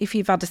 4, if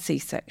you've had a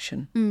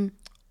C-section.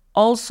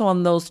 Also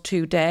on those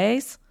 2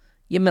 days,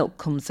 your milk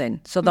comes in.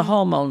 So the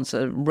hormones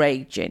are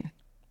raging.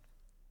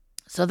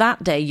 So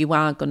that day you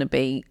are going to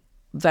be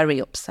very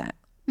upset.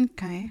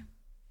 Okay.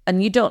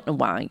 And you don't know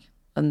why.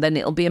 And then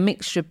it'll be a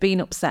mixture of being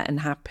upset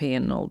and happy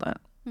and all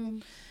that.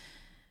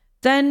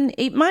 Then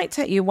it might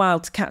take you a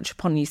while to catch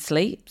up on your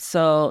sleep.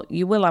 So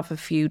you will have a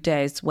few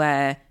days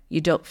where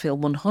you don't feel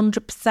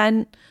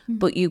 100%,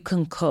 but you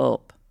can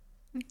cope.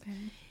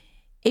 Okay.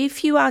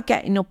 If you are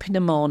getting up in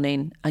the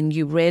morning and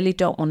you really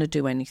don't want to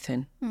do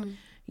anything,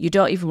 you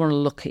don't even want to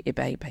look at your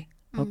baby,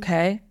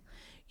 okay?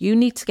 You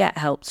need to get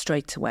help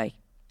straight away.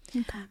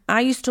 Okay. I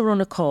used to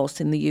run a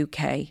course in the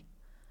UK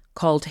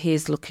called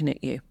Here's Looking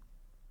at You.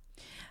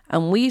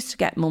 And we used to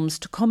get mums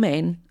to come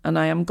in, and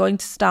I am going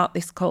to start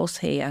this course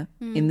here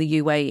in the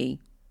UAE.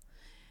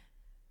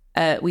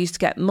 We used to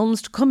get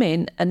mums to come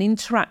in and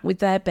interact with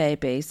their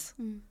babies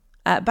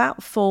at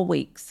about 4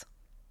 weeks.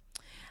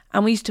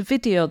 And we used to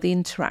video the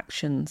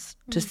interactions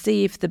to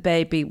see if the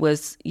baby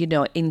was,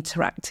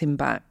 interacting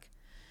back.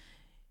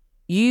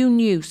 You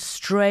knew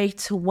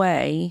straight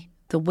away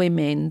the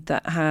women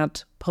that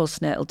had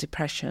postnatal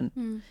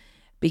depression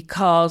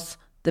because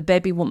the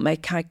baby won't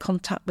make eye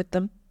contact with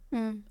them.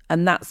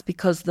 And that's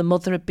because the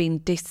mother had been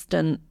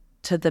distant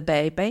to the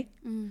baby.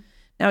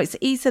 Now, it's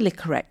easily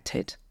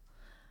corrected.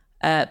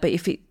 But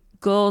if it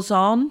goes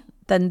on,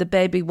 then the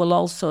baby will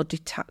also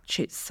detach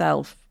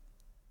itself,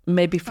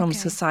 maybe from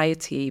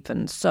society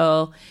even.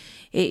 So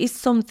it is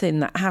something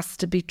that has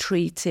to be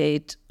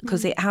treated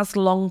because it has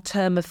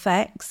long-term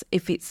effects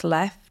if it's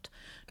left,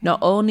 not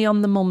only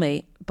on the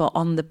mummy, but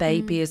on the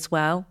baby as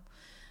well.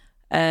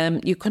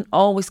 You can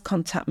always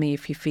contact me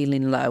if you're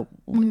feeling low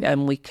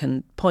and we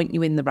can point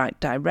you in the right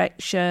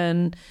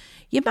direction.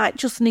 You might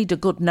just need a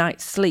good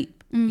night's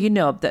sleep. You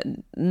know, that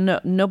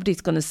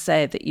nobody's going to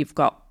say that you've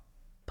got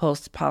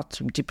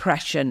postpartum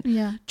depression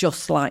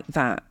just like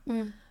that.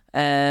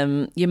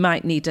 You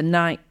might need a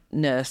night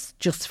nurse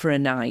just for a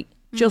night,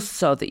 just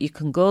so that you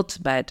can go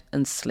to bed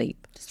and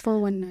sleep. Just for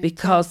one night.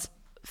 Because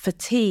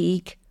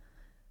fatigue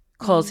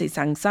causes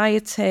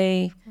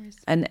anxiety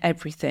and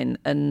everything,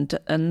 and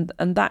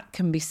that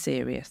can be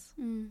serious.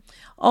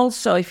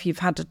 Also, if you've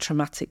had a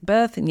traumatic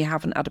birth and you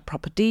haven't had a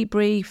proper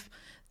debrief,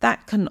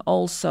 that can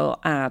also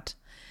add.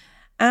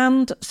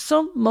 And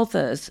some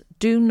mothers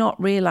do not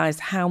realise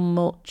how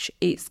much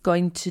it's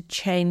going to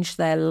change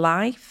their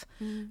life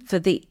for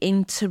the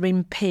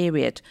interim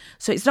period.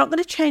 So it's not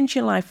going to change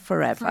your life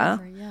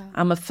forever.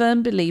 I'm a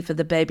firm believer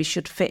the baby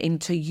should fit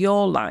into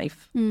your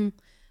life.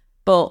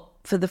 But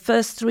for the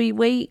first 3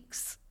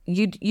 weeks,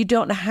 you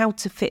don't know how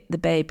to fit the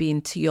baby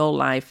into your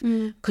life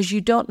because you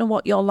don't know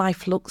what your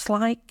life looks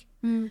like.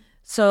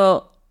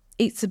 So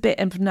it's a bit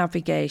of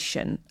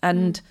navigation.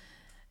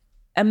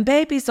 And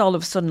babies all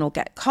of a sudden will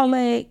get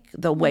colic,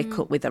 they'll wake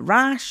up with a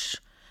rash,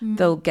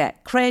 they'll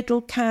get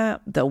cradle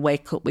cap, they'll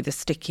wake up with a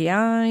sticky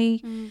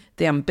eye,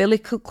 the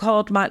umbilical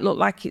cord might look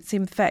like it's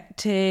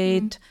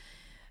infected,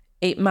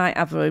 it might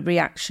have a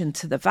reaction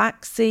to the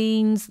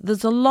vaccines.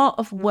 There's a lot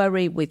of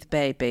worry with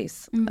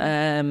babies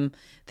that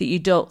you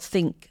don't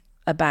think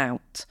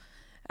about.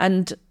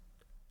 And,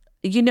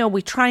 you know,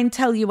 we try and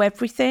tell you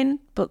everything,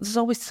 but there's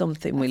always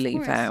something we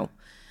leave out.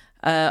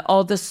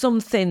 Or there's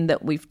something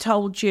that we've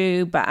told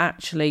you, but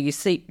actually you're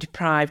sleep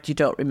deprived, you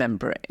don't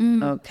remember it,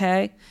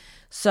 okay?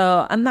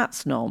 So, and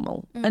that's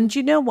normal. And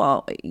you know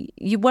what?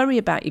 You worry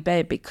about your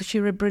baby because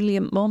you're a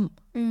brilliant mum.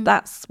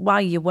 That's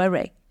why you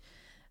worry.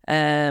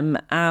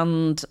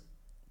 And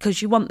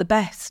because you want the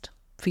best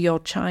for your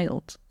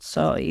child.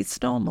 So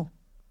it's normal,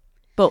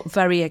 but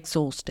very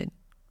exhausting.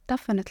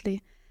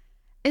 Definitely.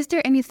 Is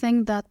there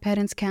anything that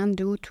parents can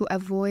do to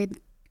avoid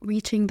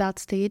reaching that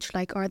stage?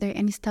 Like, are there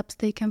any steps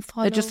they can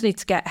follow? They just need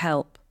to get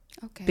help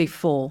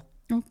before.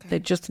 They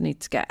just need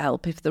to get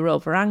help. If they're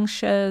over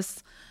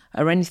anxious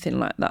or anything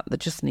like that, they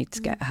just need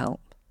to get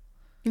help.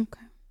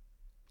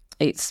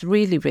 It's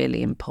really,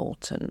 really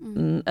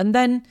important. And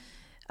then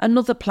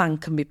another plan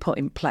can be put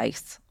in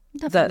place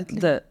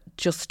that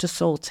just to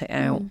sort it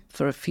out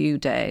for a few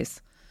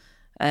days.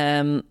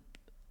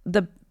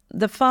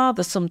 The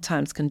father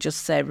sometimes can just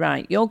say,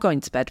 right, you're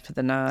going to bed for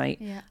the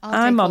night.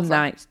 I'm on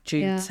night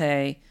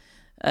duty.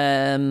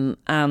 And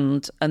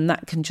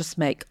that can just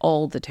make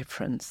all the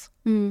difference.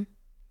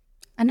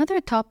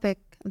 Another topic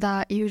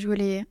that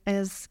usually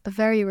is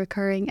very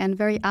recurring and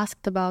very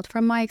asked about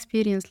from my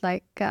experience,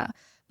 like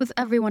with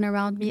everyone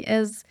around me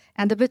is,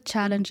 and a bit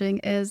challenging,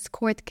 is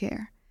cord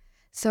care.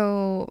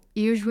 So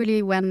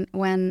usually when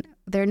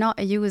they're not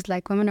used,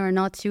 like women are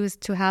not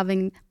used to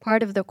having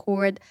part of the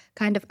cord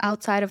kind of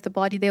outside of the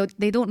body,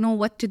 they don't know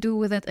what to do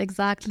with it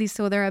exactly.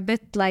 So they're a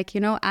bit like,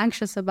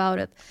 anxious about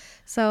it.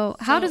 So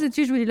how does it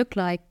usually look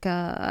like,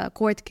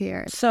 cord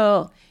care?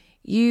 So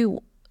you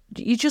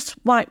just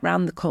wipe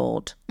round the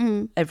cord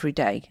every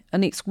day,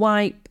 and it's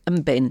wipe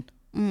and bin,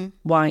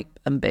 wipe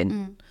and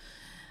bin.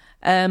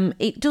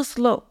 It does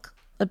look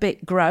a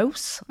bit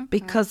gross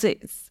because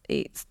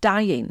it's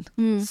dying.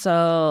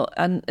 So,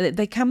 and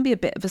there can be a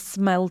bit of a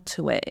smell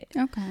to it.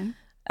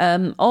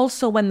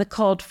 Also, when the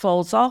cord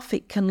falls off,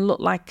 it can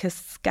look like a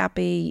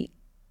scabby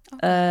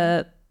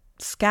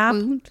scab.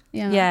 Wound?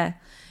 Yeah.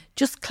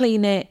 Just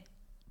clean it,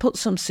 put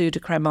some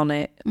Sudocrem on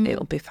it,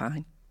 it'll be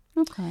fine.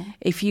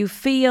 If you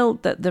feel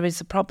that there is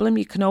a problem,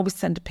 you can always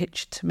send a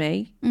picture to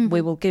me.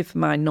 We will give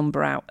my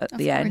number out at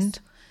the end.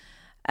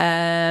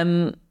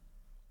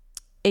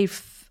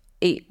 If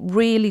it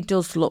really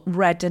does look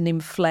red and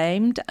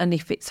inflamed, and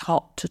if it's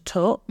hot to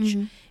touch,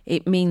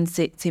 it means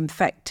it's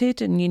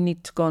infected and you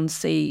need to go and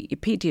see your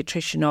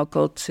paediatrician or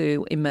go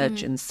to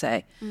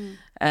emergency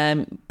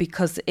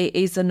because it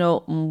is an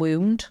open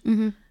wound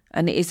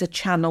and it is a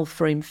channel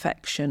for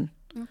infection.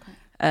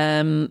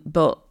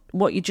 But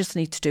what you just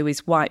need to do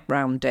is wipe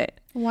round it.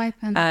 Wipe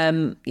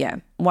and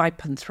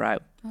throw.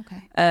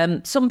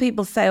 Some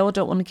people say, I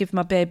don't want to give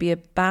my baby a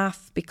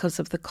bath because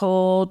of the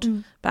cord,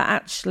 but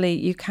actually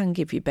you can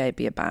give your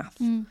baby a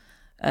bath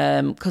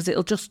because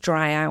it'll just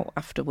dry out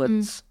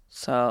afterwards.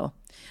 So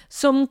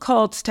some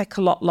cords take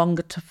a lot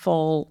longer to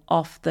fall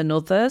off than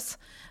others,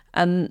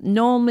 And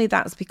normally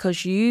that's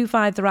because you've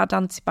either had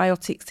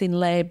antibiotics in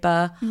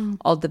labour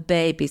or the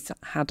baby's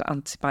had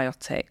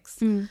antibiotics.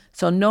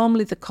 So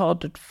normally the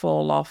cord would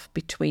fall off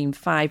between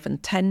 5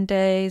 and 10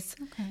 days.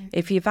 Okay.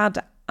 If you've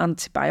had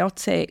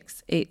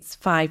antibiotics, it's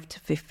 5 to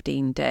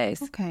 15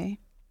 days. Okay.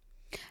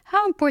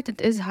 How important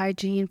is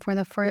hygiene for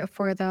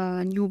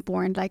the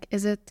newborn? Like,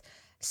 is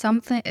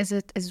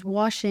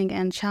washing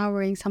and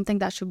showering something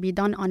that should be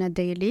done on a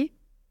daily?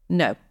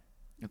 No.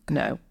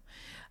 No.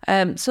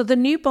 So the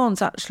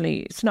newborn's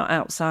actually, it's not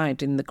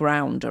outside in the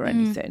ground or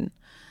anything.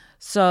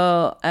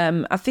 So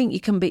I think you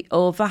can be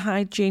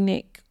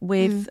over-hygienic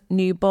with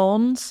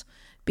newborns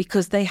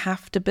because they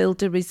have to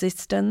build a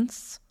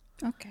resistance.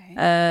 Okay.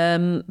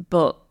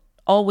 But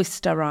always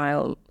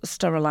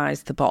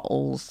sterilise the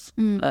bottles,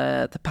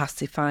 the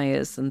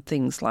pacifiers and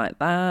things like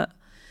that.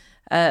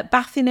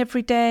 Bathing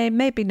every day,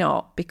 maybe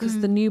not, because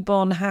the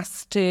newborn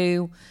has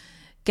to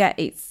get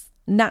its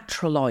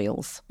natural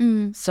oils.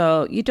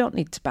 So you don't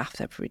need to bath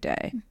every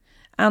day.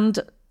 And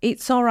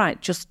it's all right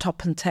just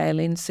top and tail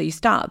in. So you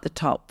start at the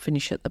top,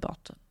 finish at the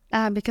bottom.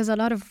 Because a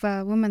lot of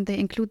women, they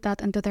include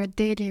that into their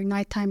daily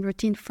nighttime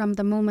routine from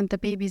the moment the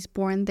baby's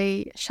born.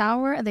 They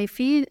shower, they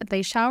feed,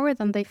 they shower,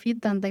 then they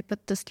feed, then they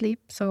put to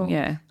sleep. So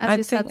yeah,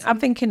 I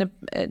think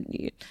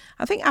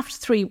after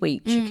 3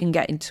 weeks you can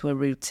get into a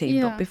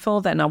routine. But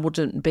before then, I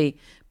wouldn't be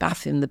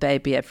bathing the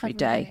baby every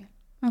day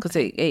because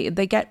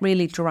they get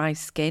really dry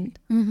skin.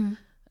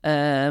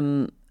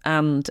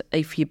 And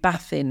if you're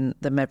bathing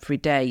them every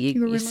day,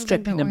 you're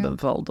stripping them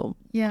of all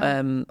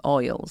the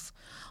oils.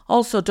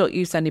 Also, don't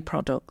use any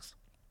products.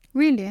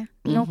 Really?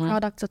 No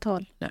products at all?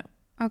 No.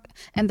 Okay.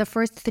 And the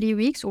first 3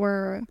 weeks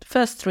or?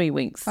 First 3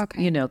 weeks,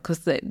 because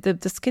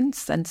the skin's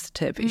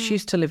sensitive. It's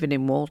used to living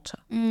in water.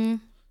 So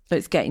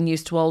it's getting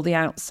used to all the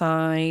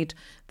outside,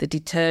 the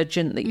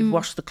detergent that you've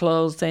washed the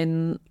clothes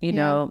in,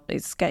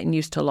 it's getting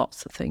used to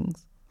lots of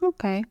things.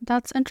 Okay,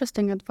 that's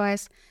interesting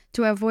advice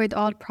to avoid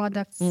all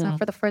products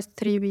for the first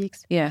 3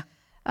 weeks. Yeah.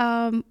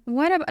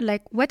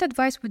 What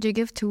advice would you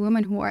give to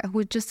women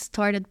who just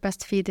started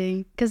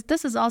breastfeeding? Because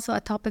this is also a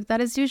topic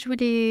that is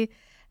usually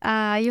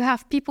you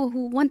have people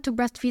who want to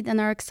breastfeed and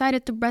are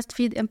excited to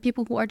breastfeed, and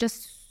people who are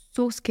just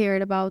so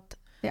scared about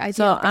the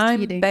idea of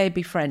breastfeeding. I'm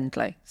baby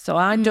friendly, so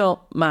I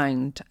don't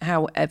mind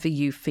however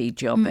you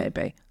feed your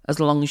baby, as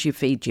long as you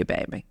feed your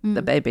baby.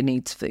 The baby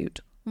needs food.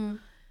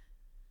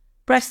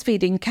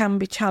 Breastfeeding can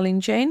be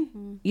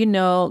challenging,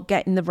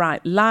 getting the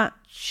right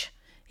latch.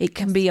 It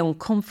can be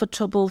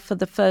uncomfortable for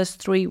the first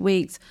 3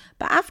 weeks.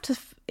 But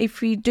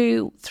if you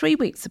do 3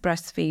 weeks of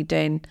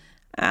breastfeeding,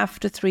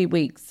 after 3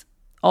 weeks,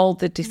 all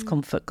the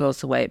discomfort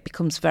goes away. It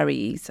becomes very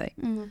easy.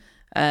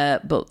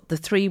 But the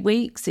 3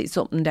 weeks, it's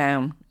up and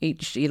down.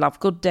 You'll have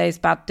good days,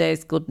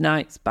 good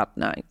nights, bad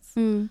nights.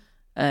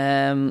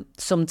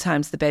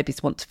 Sometimes the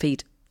babies want to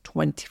feed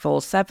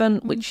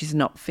 24/7, which is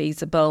not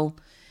feasible.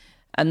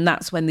 And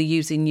that's when they're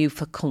using you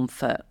for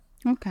comfort.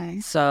 Okay.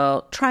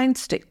 So try and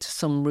stick to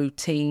some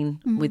routine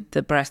with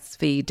the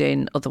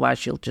breastfeeding.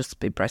 Otherwise, you'll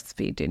just be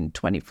breastfeeding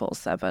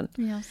 24/7.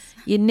 Yes.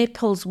 Your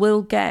nipples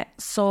will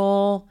get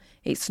sore.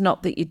 It's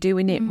not that you're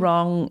doing it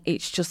wrong.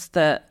 It's just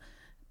that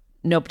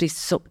nobody's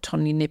sucked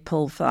on your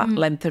nipple for that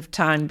length of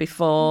time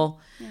before.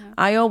 Yeah.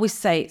 I always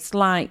say it's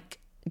like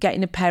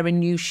getting a pair of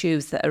new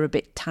shoes that are a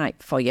bit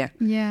tight for you.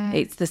 Yeah.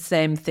 It's the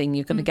same thing.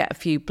 You're going to get a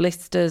few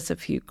blisters, a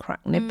few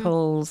cracked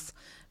nipples,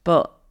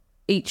 but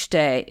each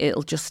day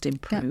it'll just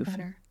improve. Get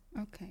better.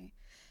 Okay.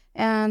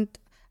 And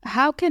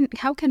how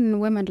can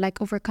women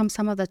overcome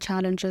some of the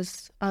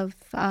challenges of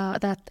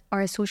that are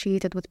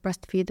associated with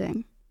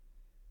breastfeeding?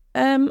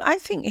 I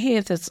think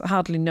here there's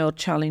hardly no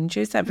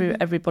challenges.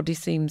 Everybody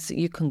seems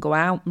you can go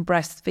out and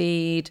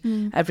breastfeed.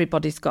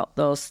 Everybody's got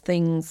those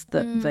things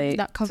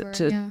that cover,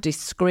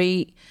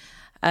 discreet.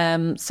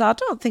 So I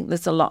don't think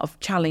there's a lot of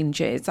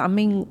challenges. I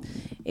mean,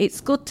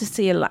 it's good to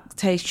see a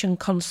lactation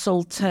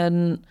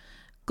consultant.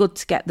 Good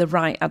to get the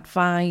right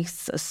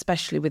advice,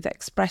 especially with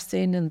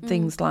expressing and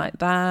things like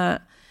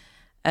that.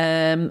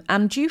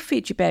 And you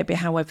feed your baby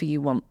however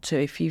you want to.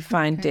 If you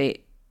find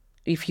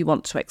if you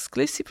want to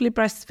exclusively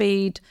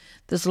breastfeed,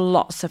 there's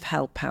lots of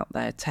help out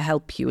there to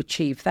help you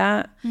achieve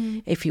that.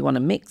 If you want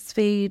to mix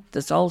feed,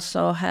 there's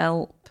also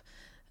help.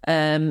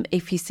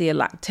 If you see a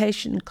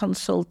lactation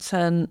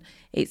consultant,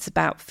 it's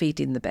about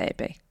feeding the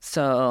baby.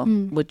 So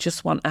we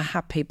just want a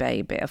happy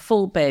baby. A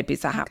full baby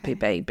is a happy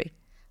baby.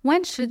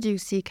 When should you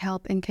seek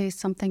help in case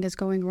something is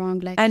going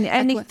wrong?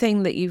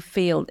 Anything that you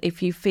feel,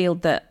 if you feel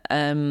that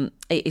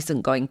it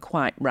isn't going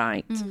quite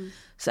right.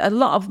 So a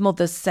lot of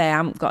mothers say, I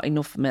haven't got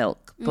enough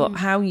milk. But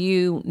how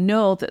you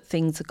know that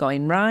things are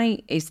going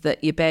right is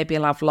that your baby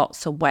will have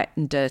lots of wet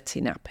and dirty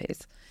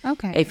nappies.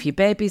 Okay. If your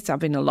baby's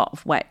having a lot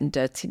of wet and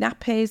dirty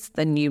nappies,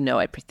 then you know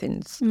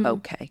everything's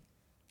okay.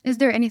 Is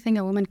there anything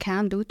a woman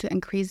can do to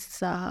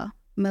increase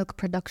milk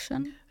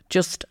production?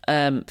 Just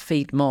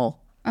feed more.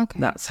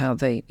 Okay. That's how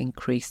they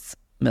increase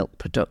milk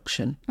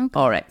production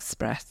or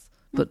express,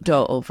 but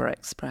don't over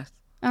express.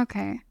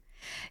 Okay.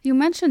 You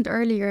mentioned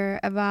earlier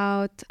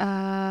about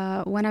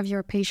one of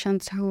your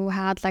patients who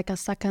had like a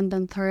second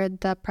and third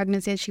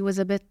pregnancy, and she was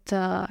a bit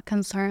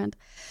concerned.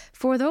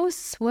 For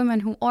those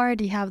women who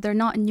already have, they're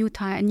not new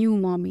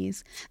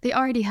mommies, they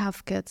already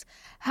have kids.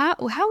 How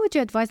would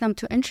you advise them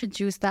to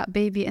introduce that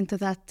baby into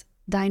that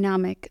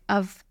dynamic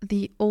of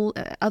the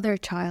other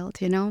child,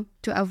 to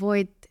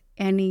avoid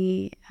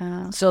any...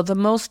 So the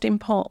most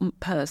important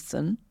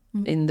person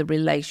in the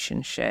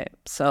relationship,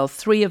 so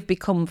 3 have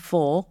become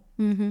 4,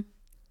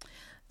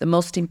 the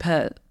most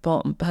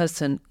important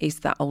person is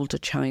that older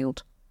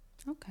child.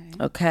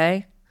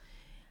 Okay?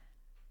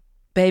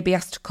 Baby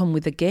has to come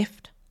with a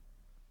gift,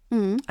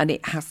 and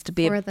it has to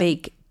be a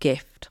big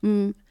gift.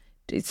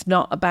 It's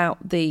not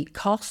about the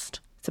cost,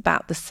 it's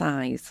about the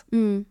size.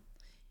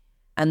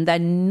 And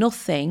then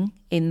nothing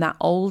in that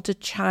older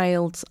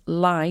child's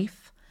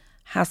life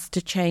has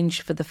to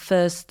change for the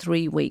first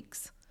 3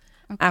 weeks.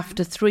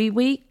 After 3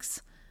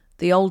 weeks,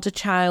 the older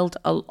child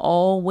will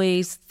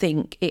always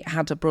think it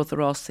had a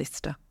brother or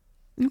sister.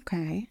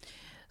 Okay.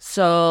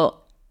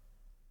 So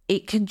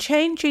it can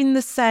change in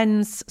the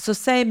sense, so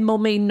say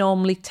mummy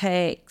normally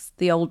takes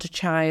the older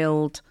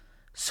child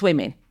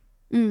swimming.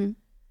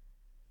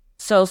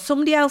 So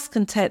somebody else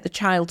can take the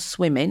child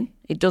swimming.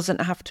 It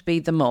doesn't have to be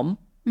the mum.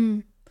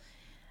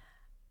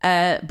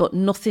 But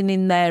nothing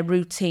in their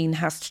routine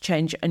has to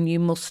change, and you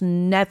must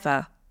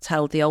never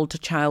tell the older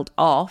child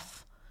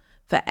off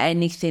for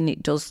anything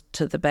it does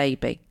to the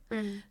baby.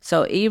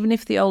 So even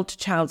if the older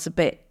child's a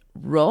bit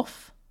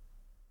rough,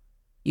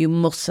 you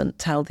mustn't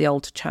tell the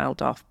older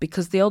child off,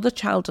 because the older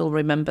child will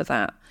remember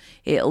that.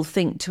 It'll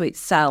think to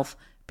itself,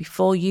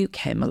 before you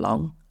came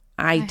along,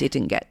 I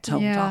didn't get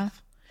told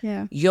off.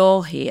 Yeah.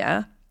 You're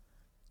here,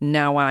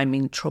 now I'm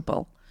in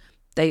trouble.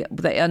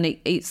 And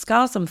it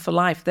scars them for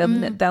life.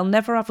 They'll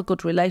never have a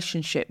good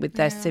relationship with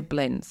their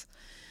siblings.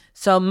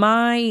 So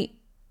my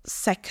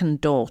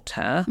second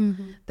daughter,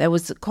 there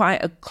was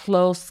quite a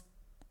close,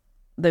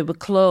 they were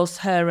close,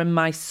 her and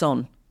my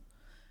son.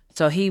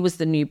 So he was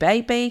the new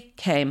baby,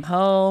 came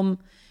home.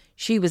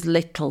 She was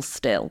little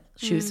still.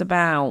 She was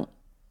I'd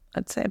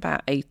say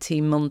about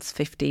 18 months,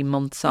 15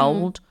 months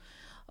old.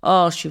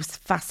 Oh, she was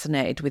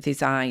fascinated with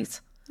his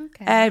eyes.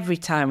 Okay. Every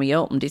time he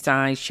opened his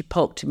eyes, she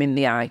poked him in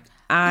the eye.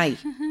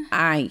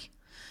 Aye.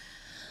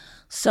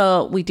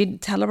 So we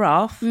didn't tell her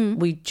off.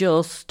 We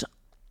just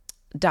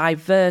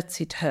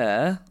diverted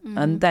her,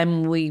 and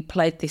then we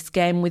played this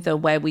game with her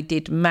where we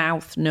did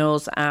mouth,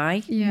 nose,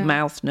 eye.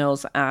 Mouth,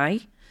 nose,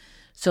 eye.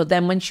 So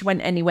then when she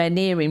went anywhere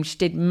near him, she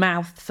did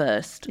mouth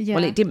first. Yeah.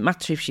 Well, it didn't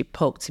matter if she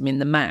poked him in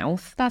the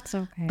mouth. That's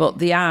okay. But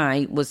the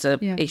eye was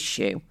an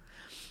issue.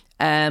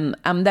 And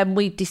then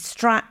we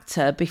distract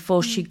her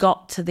before she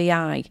got to the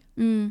eye.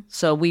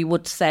 So we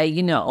would say,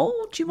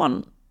 oh, do you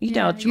want... do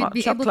you want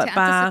a chocolate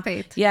bar?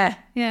 Yeah.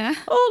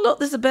 Oh, look,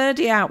 there's a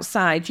birdie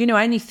outside.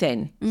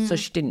 Anything. So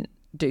she didn't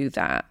do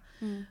that.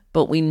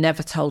 But we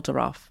never told her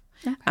off.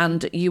 Okay.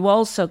 And you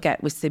also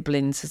get with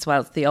siblings as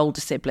well, the older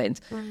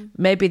siblings.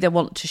 Maybe they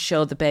want to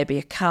show the baby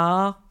a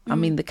car. I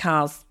mean, the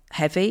car's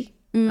heavy.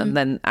 And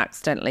then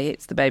accidentally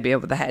hits the baby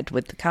over the head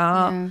with the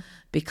car.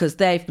 Because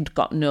they've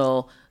got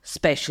no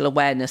spatial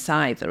awareness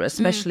either,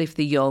 especially if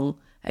they're young.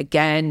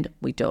 Again,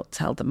 we don't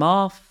tell them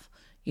off.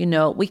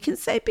 We can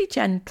say be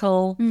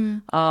gentle,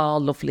 oh,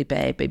 lovely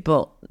baby,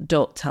 but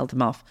don't tell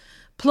them off.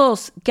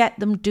 Plus, get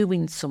them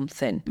doing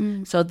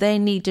something. So they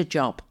need a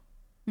job.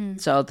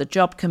 So the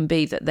job can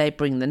be that they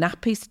bring the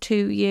nappies to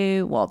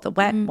you or the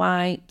wet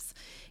wipes.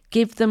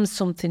 Give them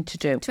something to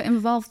do. To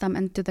involve them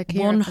into the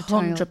care of the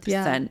child. 100%.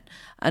 Yeah.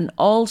 And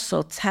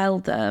also tell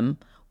them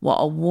what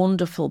a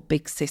wonderful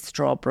big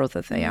sister or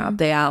brother they are.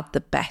 They are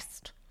the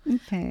best.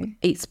 Okay.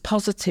 It's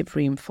positive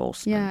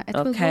reinforcement. Yeah, it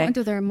will go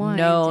into their mind.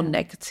 No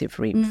negative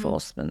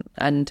reinforcement.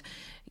 And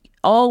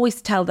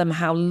always tell them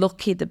how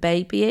lucky the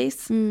baby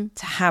is to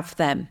have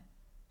them.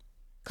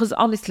 Because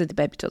honestly, the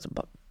baby doesn't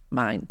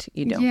mind,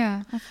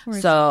 Yeah, of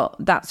course. So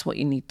that's what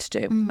you need to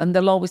do. And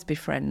they'll always be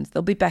friends.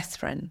 They'll be best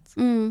friends.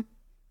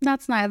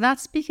 That's nice.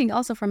 That's speaking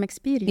also from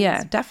experience.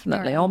 Yeah,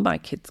 definitely. All my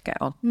kids get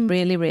on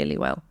really, really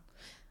well.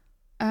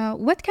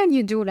 What can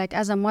you do, like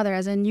as a mother,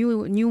 as a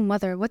new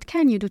mother, what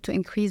can you do to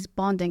increase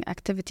bonding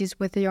activities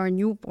with your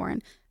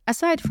newborn,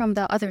 aside from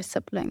the other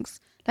siblings,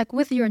 like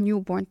with your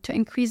newborn, to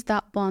increase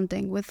that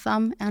bonding with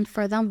them and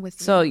for them with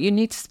you? So you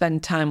need to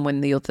spend time when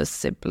the other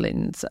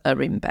siblings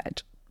are in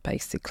bed,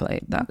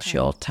 basically. That's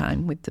your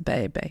time with the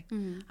baby.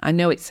 I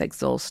know it's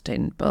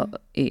exhausting,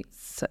 but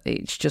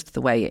it's just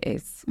the way it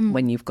is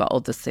when you've got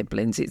other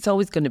siblings. It's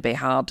always going to be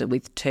harder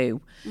with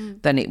 2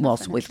 than it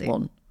was with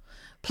 1.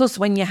 Plus,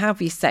 when you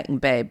have your second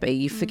baby,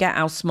 you forget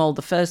how small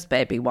the first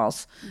baby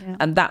was. Yeah.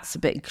 And that's a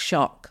big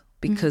shock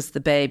because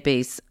the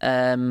baby's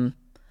a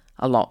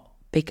lot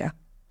bigger,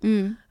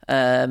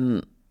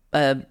 a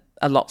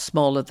lot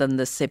smaller than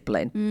the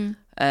sibling.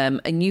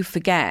 And you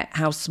forget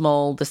how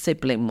small the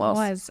sibling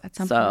was. At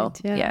some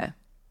point, yeah.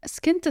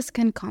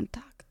 Skin-to-skin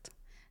contact.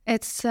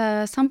 It's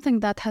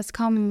something that has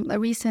come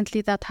recently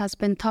that has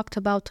been talked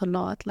about a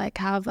lot, like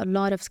have a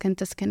lot of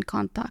skin-to-skin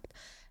contact.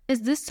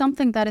 Is this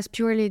something that is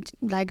purely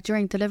like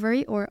during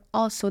delivery, or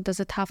also does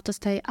it have to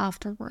stay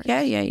afterwards?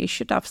 Yeah, you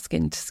should have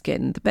skin to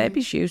skin. The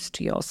baby's used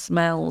to your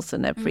smells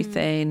and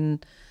everything.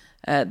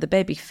 The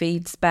baby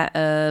feeds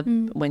better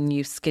when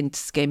you skin to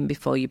skin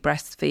before you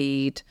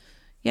breastfeed.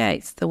 Yeah,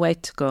 it's the way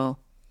to go.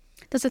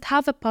 Does it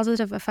have a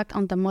positive effect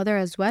on the mother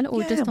as well,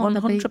 or just on the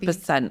baby?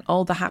 100%.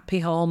 All the happy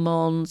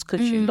hormones,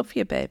 because you love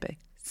your baby.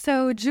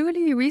 So,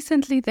 Julie,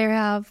 recently there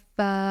have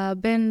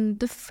been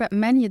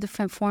many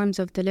different forms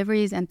of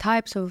deliveries and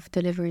types of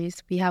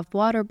deliveries. We have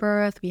water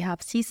birth, we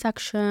have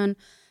C-section,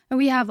 and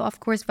we have, of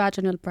course,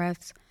 vaginal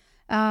births.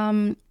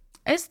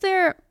 Is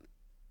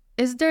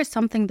there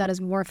something that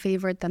is more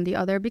favored than the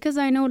other? Because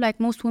I know like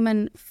most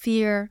women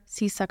fear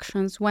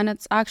C-sections when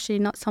it's actually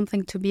not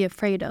something to be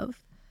afraid of.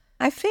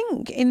 I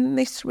think in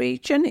this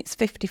region it's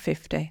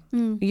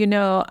 50-50. You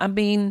know, I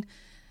mean,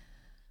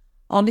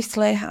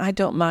 honestly, I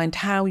don't mind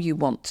how you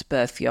want to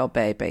birth your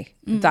baby.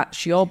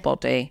 That's your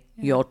body,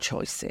 your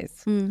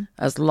choices.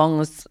 As long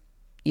as,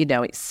 you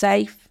know, it's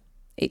safe,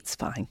 it's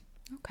fine.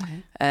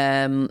 Okay.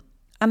 And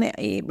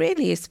it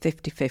really is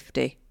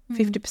 50-50.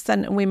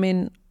 50% of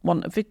women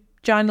want a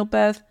vaginal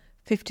birth,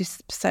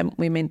 50%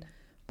 women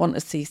want a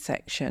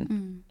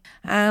C-section.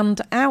 And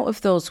out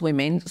of those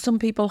women, some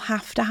people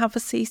have to have a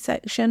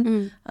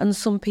C-section and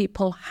some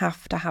people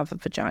have to have a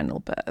vaginal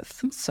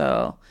birth.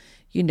 So,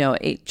 you know,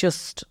 it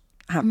just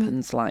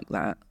happens like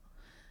that.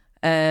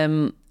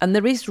 And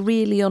there is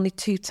really only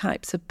two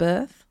types of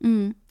birth,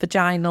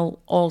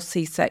 vaginal or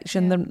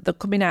C-section. They're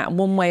coming out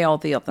one way or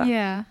the other.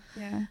 Yeah.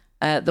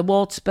 The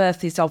water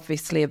birth is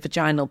obviously a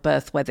vaginal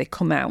birth where they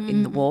come out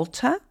in the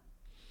water.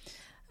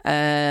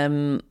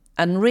 And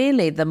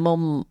really the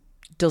mum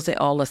does it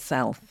all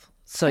herself.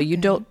 So you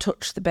don't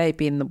touch the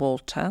baby in the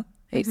water.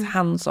 It's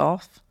hands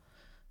off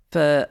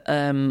for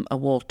a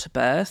water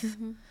birth.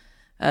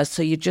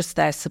 So you're just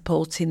there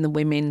supporting the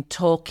women,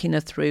 talking her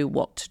through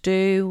what to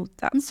do.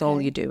 That's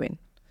all you're doing.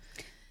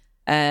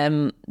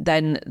 Then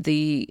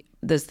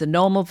there's the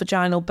normal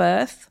vaginal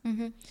birth.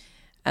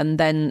 And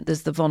then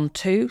there's the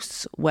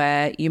ventouse,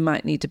 where you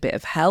might need a bit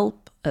of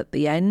help at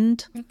the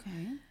end.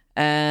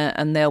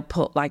 And they'll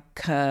put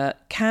like a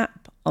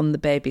cap on the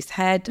baby's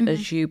head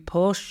as you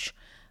push.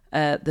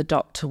 The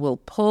doctor will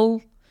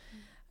pull.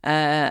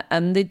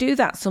 And they do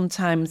that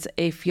sometimes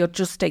if you're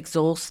just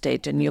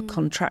exhausted and your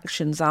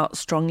contractions aren't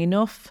strong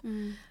enough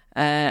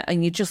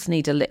and you just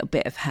need a little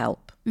bit of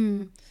help.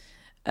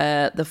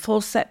 The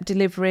forceps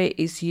delivery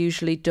is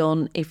usually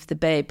done if the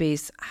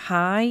baby's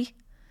high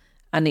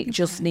and it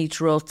just needs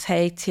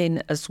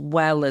rotating as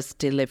well as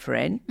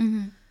delivering.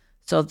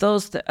 So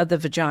those are the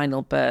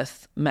vaginal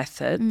birth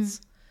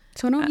methods.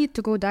 So no need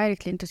to go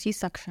directly into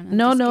C-section?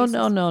 No.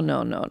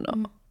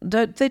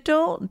 They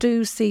don't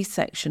do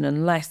C-section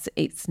unless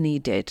it's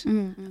needed.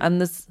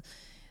 And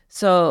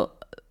so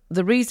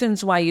the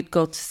reasons why you'd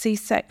go to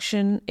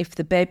C-section, if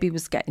the baby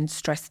was getting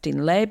stressed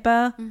in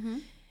labour,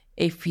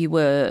 if you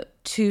were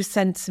 2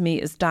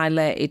 centimetres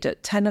dilated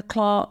at 10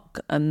 o'clock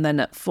and then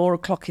at 4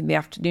 o'clock in the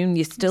afternoon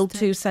you're still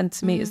 2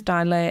 centimetres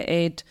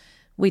dilated,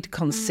 we'd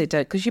consider,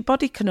 because your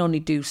body can only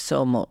do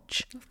so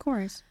much. Of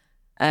course.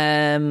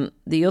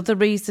 The other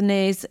reason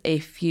is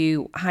if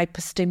you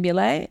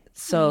hyperstimulate.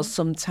 So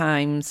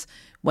sometimes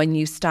when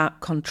you start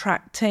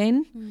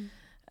contracting,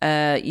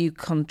 you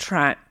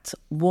contract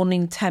 1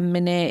 in 10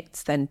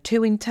 minutes, then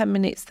 2 in 10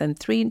 minutes, then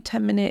 3 in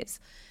 10 minutes,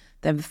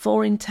 then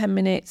 4 in 10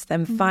 minutes,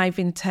 then 5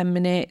 in 10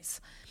 minutes.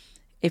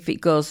 If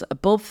it goes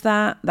above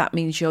that, that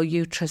means your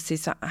uterus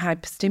is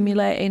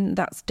hyperstimulating.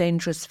 That's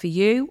dangerous for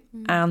you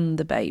and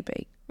the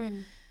baby.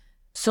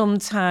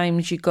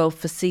 Sometimes you go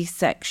for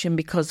C-section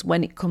because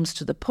when it comes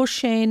to the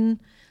pushing,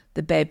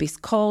 the baby's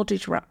cord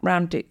is wrapped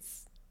around its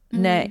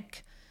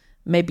neck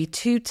maybe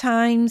 2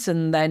 times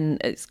and then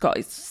it's got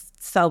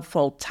itself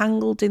all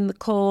tangled in the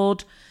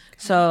cord.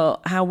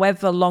 So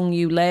however long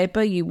you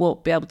labour, you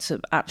won't be able to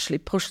actually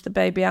push the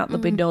baby out.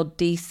 There'll be no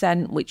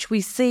descent, which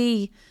we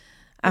see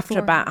after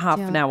about half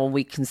an hour,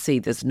 we can see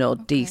there's no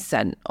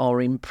descent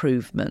or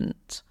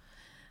improvement.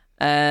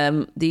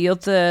 The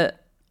other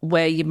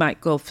where you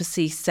might go for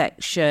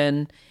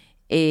C-section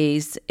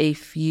is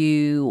if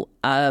your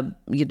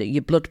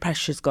blood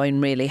pressure's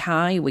going really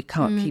high, we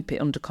can't keep it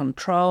under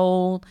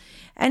control.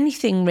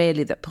 Anything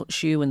really that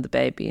puts you and the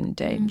baby in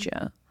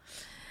danger.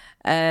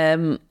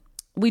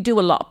 We do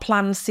a lot of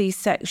planned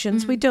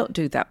C-sections. We don't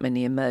do that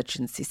many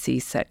emergency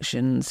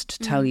C-sections, to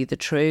tell you the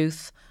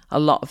truth. A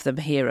lot of them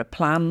here are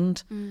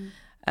planned.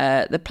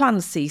 The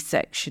planned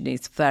C-section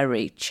is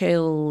very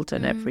chilled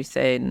and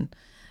everything.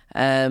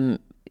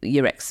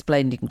 You're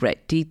explained in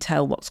great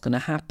detail what's going to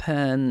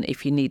happen.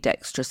 If you need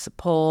extra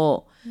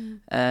support,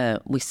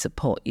 we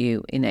support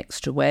you in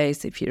extra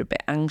ways if you're a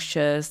bit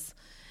anxious.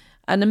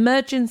 An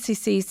emergency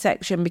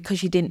C-section,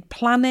 because you didn't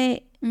plan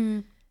it,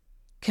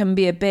 can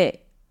be a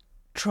bit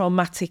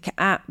traumatic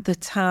at the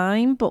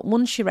time, but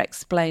once you're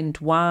explained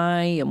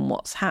why and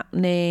what's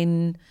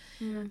happening,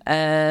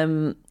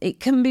 it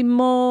can be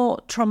more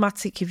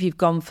traumatic if you've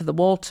gone for the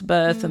water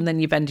birth and then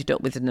you've ended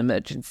up with an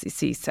emergency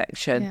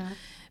C-section.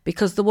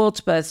 because the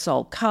water birth's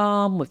all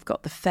calm, we've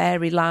got the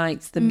fairy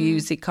lights, the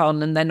music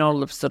on, and then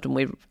all of a sudden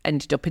we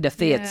ended up in a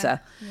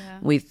theatre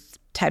with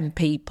 10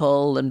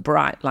 people and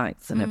bright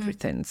lights and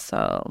everything.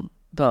 So,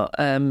 but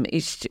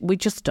we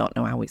just don't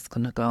know how it's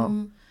going to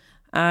go.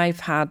 I've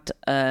had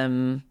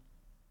 4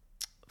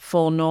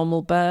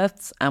 normal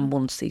births and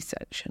 1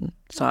 C-section.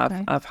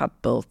 So I've had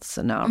both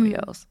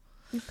scenarios.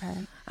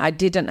 Okay. I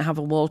didn't have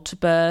a water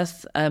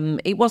birth.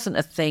 It wasn't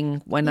a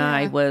thing when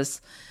I was...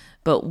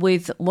 But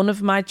with one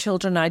of my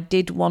children, I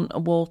did want a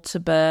water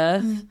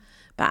birth.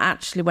 But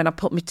actually, when I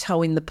put my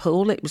toe in the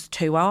pool, it was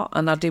too hot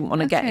and I didn't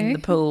want to get in the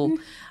pool.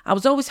 I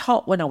was always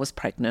hot when I was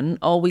pregnant,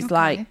 always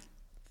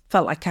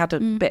felt like I had a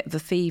bit of a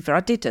fever.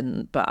 I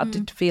didn't, but I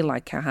did feel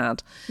like I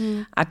had.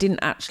 I didn't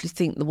actually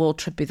think the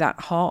water would be that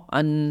hot.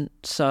 And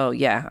so,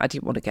 I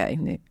didn't want to get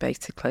in it,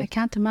 basically. I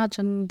can't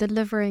imagine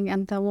delivering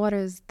and the water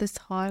is this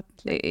hot.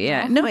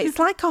 Yeah, no, it's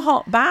like a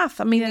hot bath.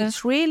 I mean,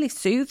 it's really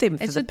soothing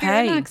for the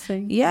pain. Be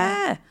relaxing.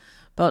 Yeah.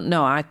 But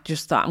no, I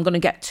just thought I'm going to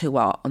get too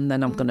hot and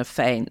then I'm going to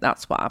faint.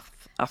 That's what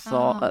I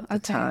thought at the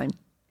time.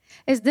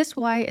 Is this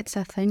why it's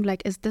a thing?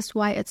 Like, is this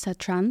why it's a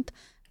trend?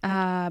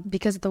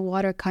 Because the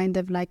water kind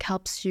of like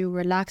helps you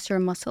relax your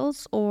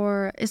muscles,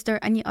 or is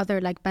there any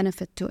other like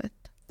benefit to it?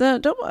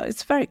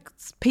 It's very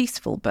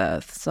peaceful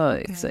birth, so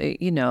it's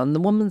and the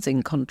woman's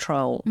in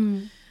control.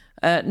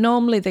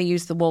 Normally they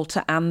use the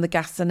water and the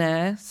gas and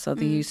air, so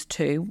they use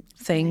 2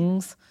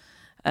 things.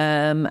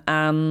 And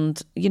I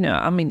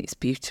mean, it's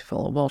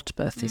beautiful. A water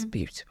birth is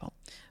beautiful,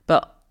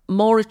 but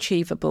more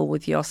achievable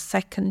with your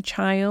second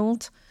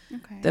child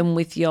than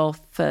with your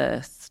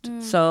first.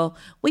 So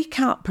we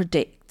can't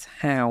predict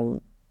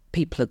how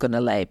people are going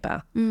to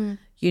labour.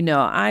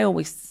 I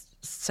always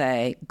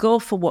say, go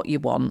for what you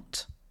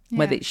want,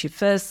 whether it's your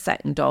first,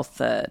 second or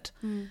third.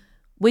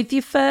 With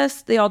your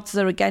first, the odds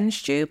are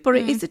against you, but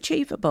it is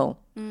achievable.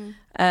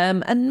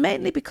 And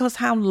mainly because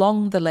how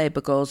long the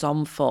labour goes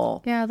on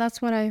for. Yeah,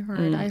 that's what I heard.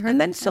 And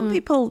then some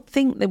people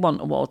think they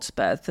want a water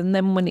birth, and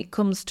then when it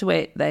comes to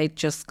it, they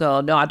just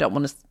go, no, I don't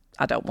want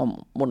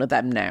one of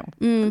them now.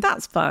 And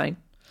that's fine.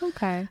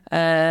 Okay.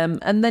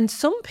 And then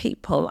some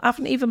people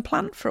haven't even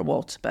planned for a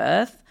water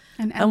birth.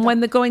 And when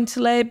they go into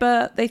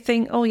labour, they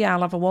think, oh, yeah,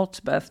 I'll have a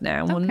water birth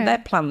now. And their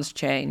plans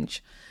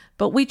change.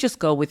 But we just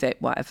go with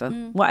it,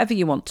 whatever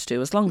you want to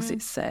do, as long as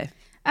it's safe.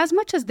 As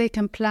much as they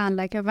can plan,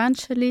 like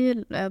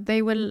eventually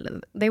they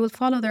will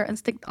follow their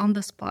instinct on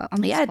the spot.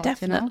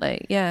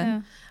 Definitely.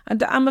 Yeah.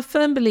 And I'm a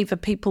firm believer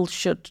people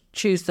should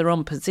choose their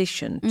own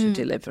position to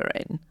deliver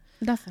in.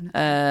 Definitely.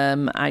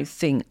 I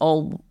think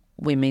all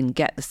women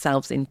get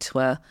themselves into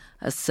a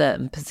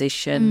certain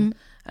position,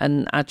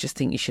 and I just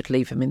think you should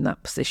leave them in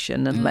that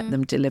position and let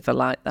them deliver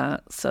like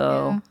that.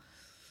 So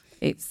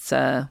it's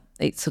a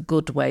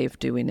good way of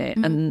doing it.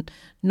 And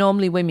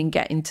normally women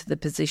get into the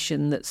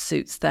position that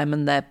suits them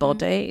and their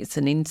body. It's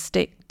an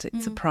instinct,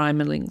 it's a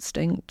primal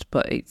instinct,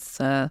 but it's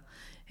the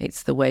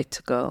way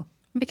to go.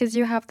 Because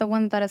you have the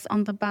one that is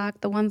on the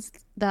back, the ones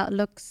that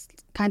looks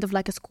kind of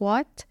like a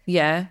squat.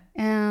 Yeah.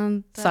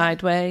 And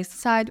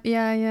sideways.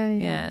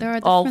 Yeah. There are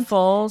all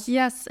fours.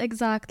 Yes,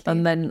 exactly.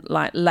 And then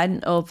like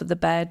leant over the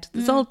bed.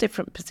 There's all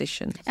different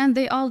positions. And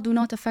they all do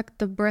not affect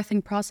the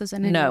birthing process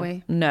in any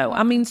way. No.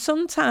 I mean,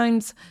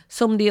 sometimes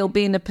somebody will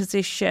be in a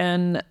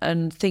position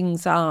and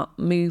things aren't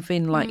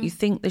moving like you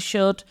think they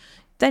should.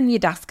 Then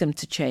you'd ask them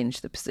to change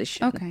the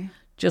position. Okay.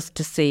 Just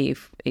to see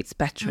if it's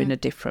better in a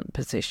different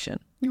position.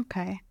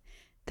 Okay.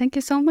 Thank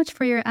you so much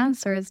for your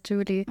answers,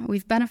 Julie.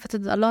 We've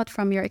benefited a lot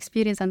from your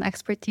experience and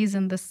expertise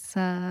in this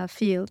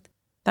field.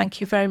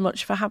 Thank you very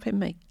much for having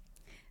me.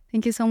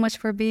 Thank you so much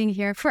for being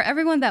here. For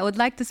everyone that would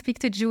like to speak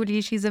to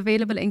Julie, she's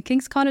available in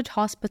King's College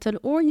Hospital,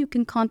 or you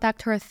can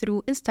contact her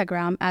through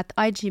Instagram at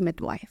IG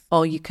Midwife.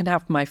 Or you can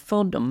have my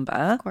phone number,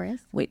 of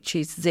course, which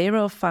is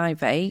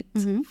 058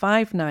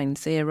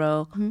 590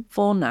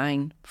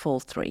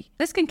 4943.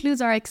 This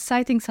concludes our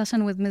exciting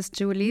session with Miss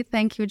Julie.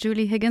 Thank you,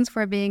 Julie Higgins,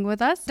 for being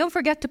with us. Don't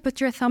forget to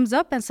put your thumbs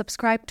up and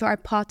subscribe to our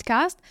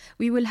podcast.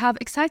 We will have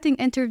exciting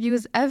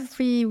interviews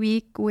every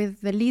week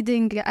with the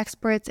leading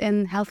experts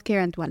in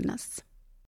healthcare and wellness.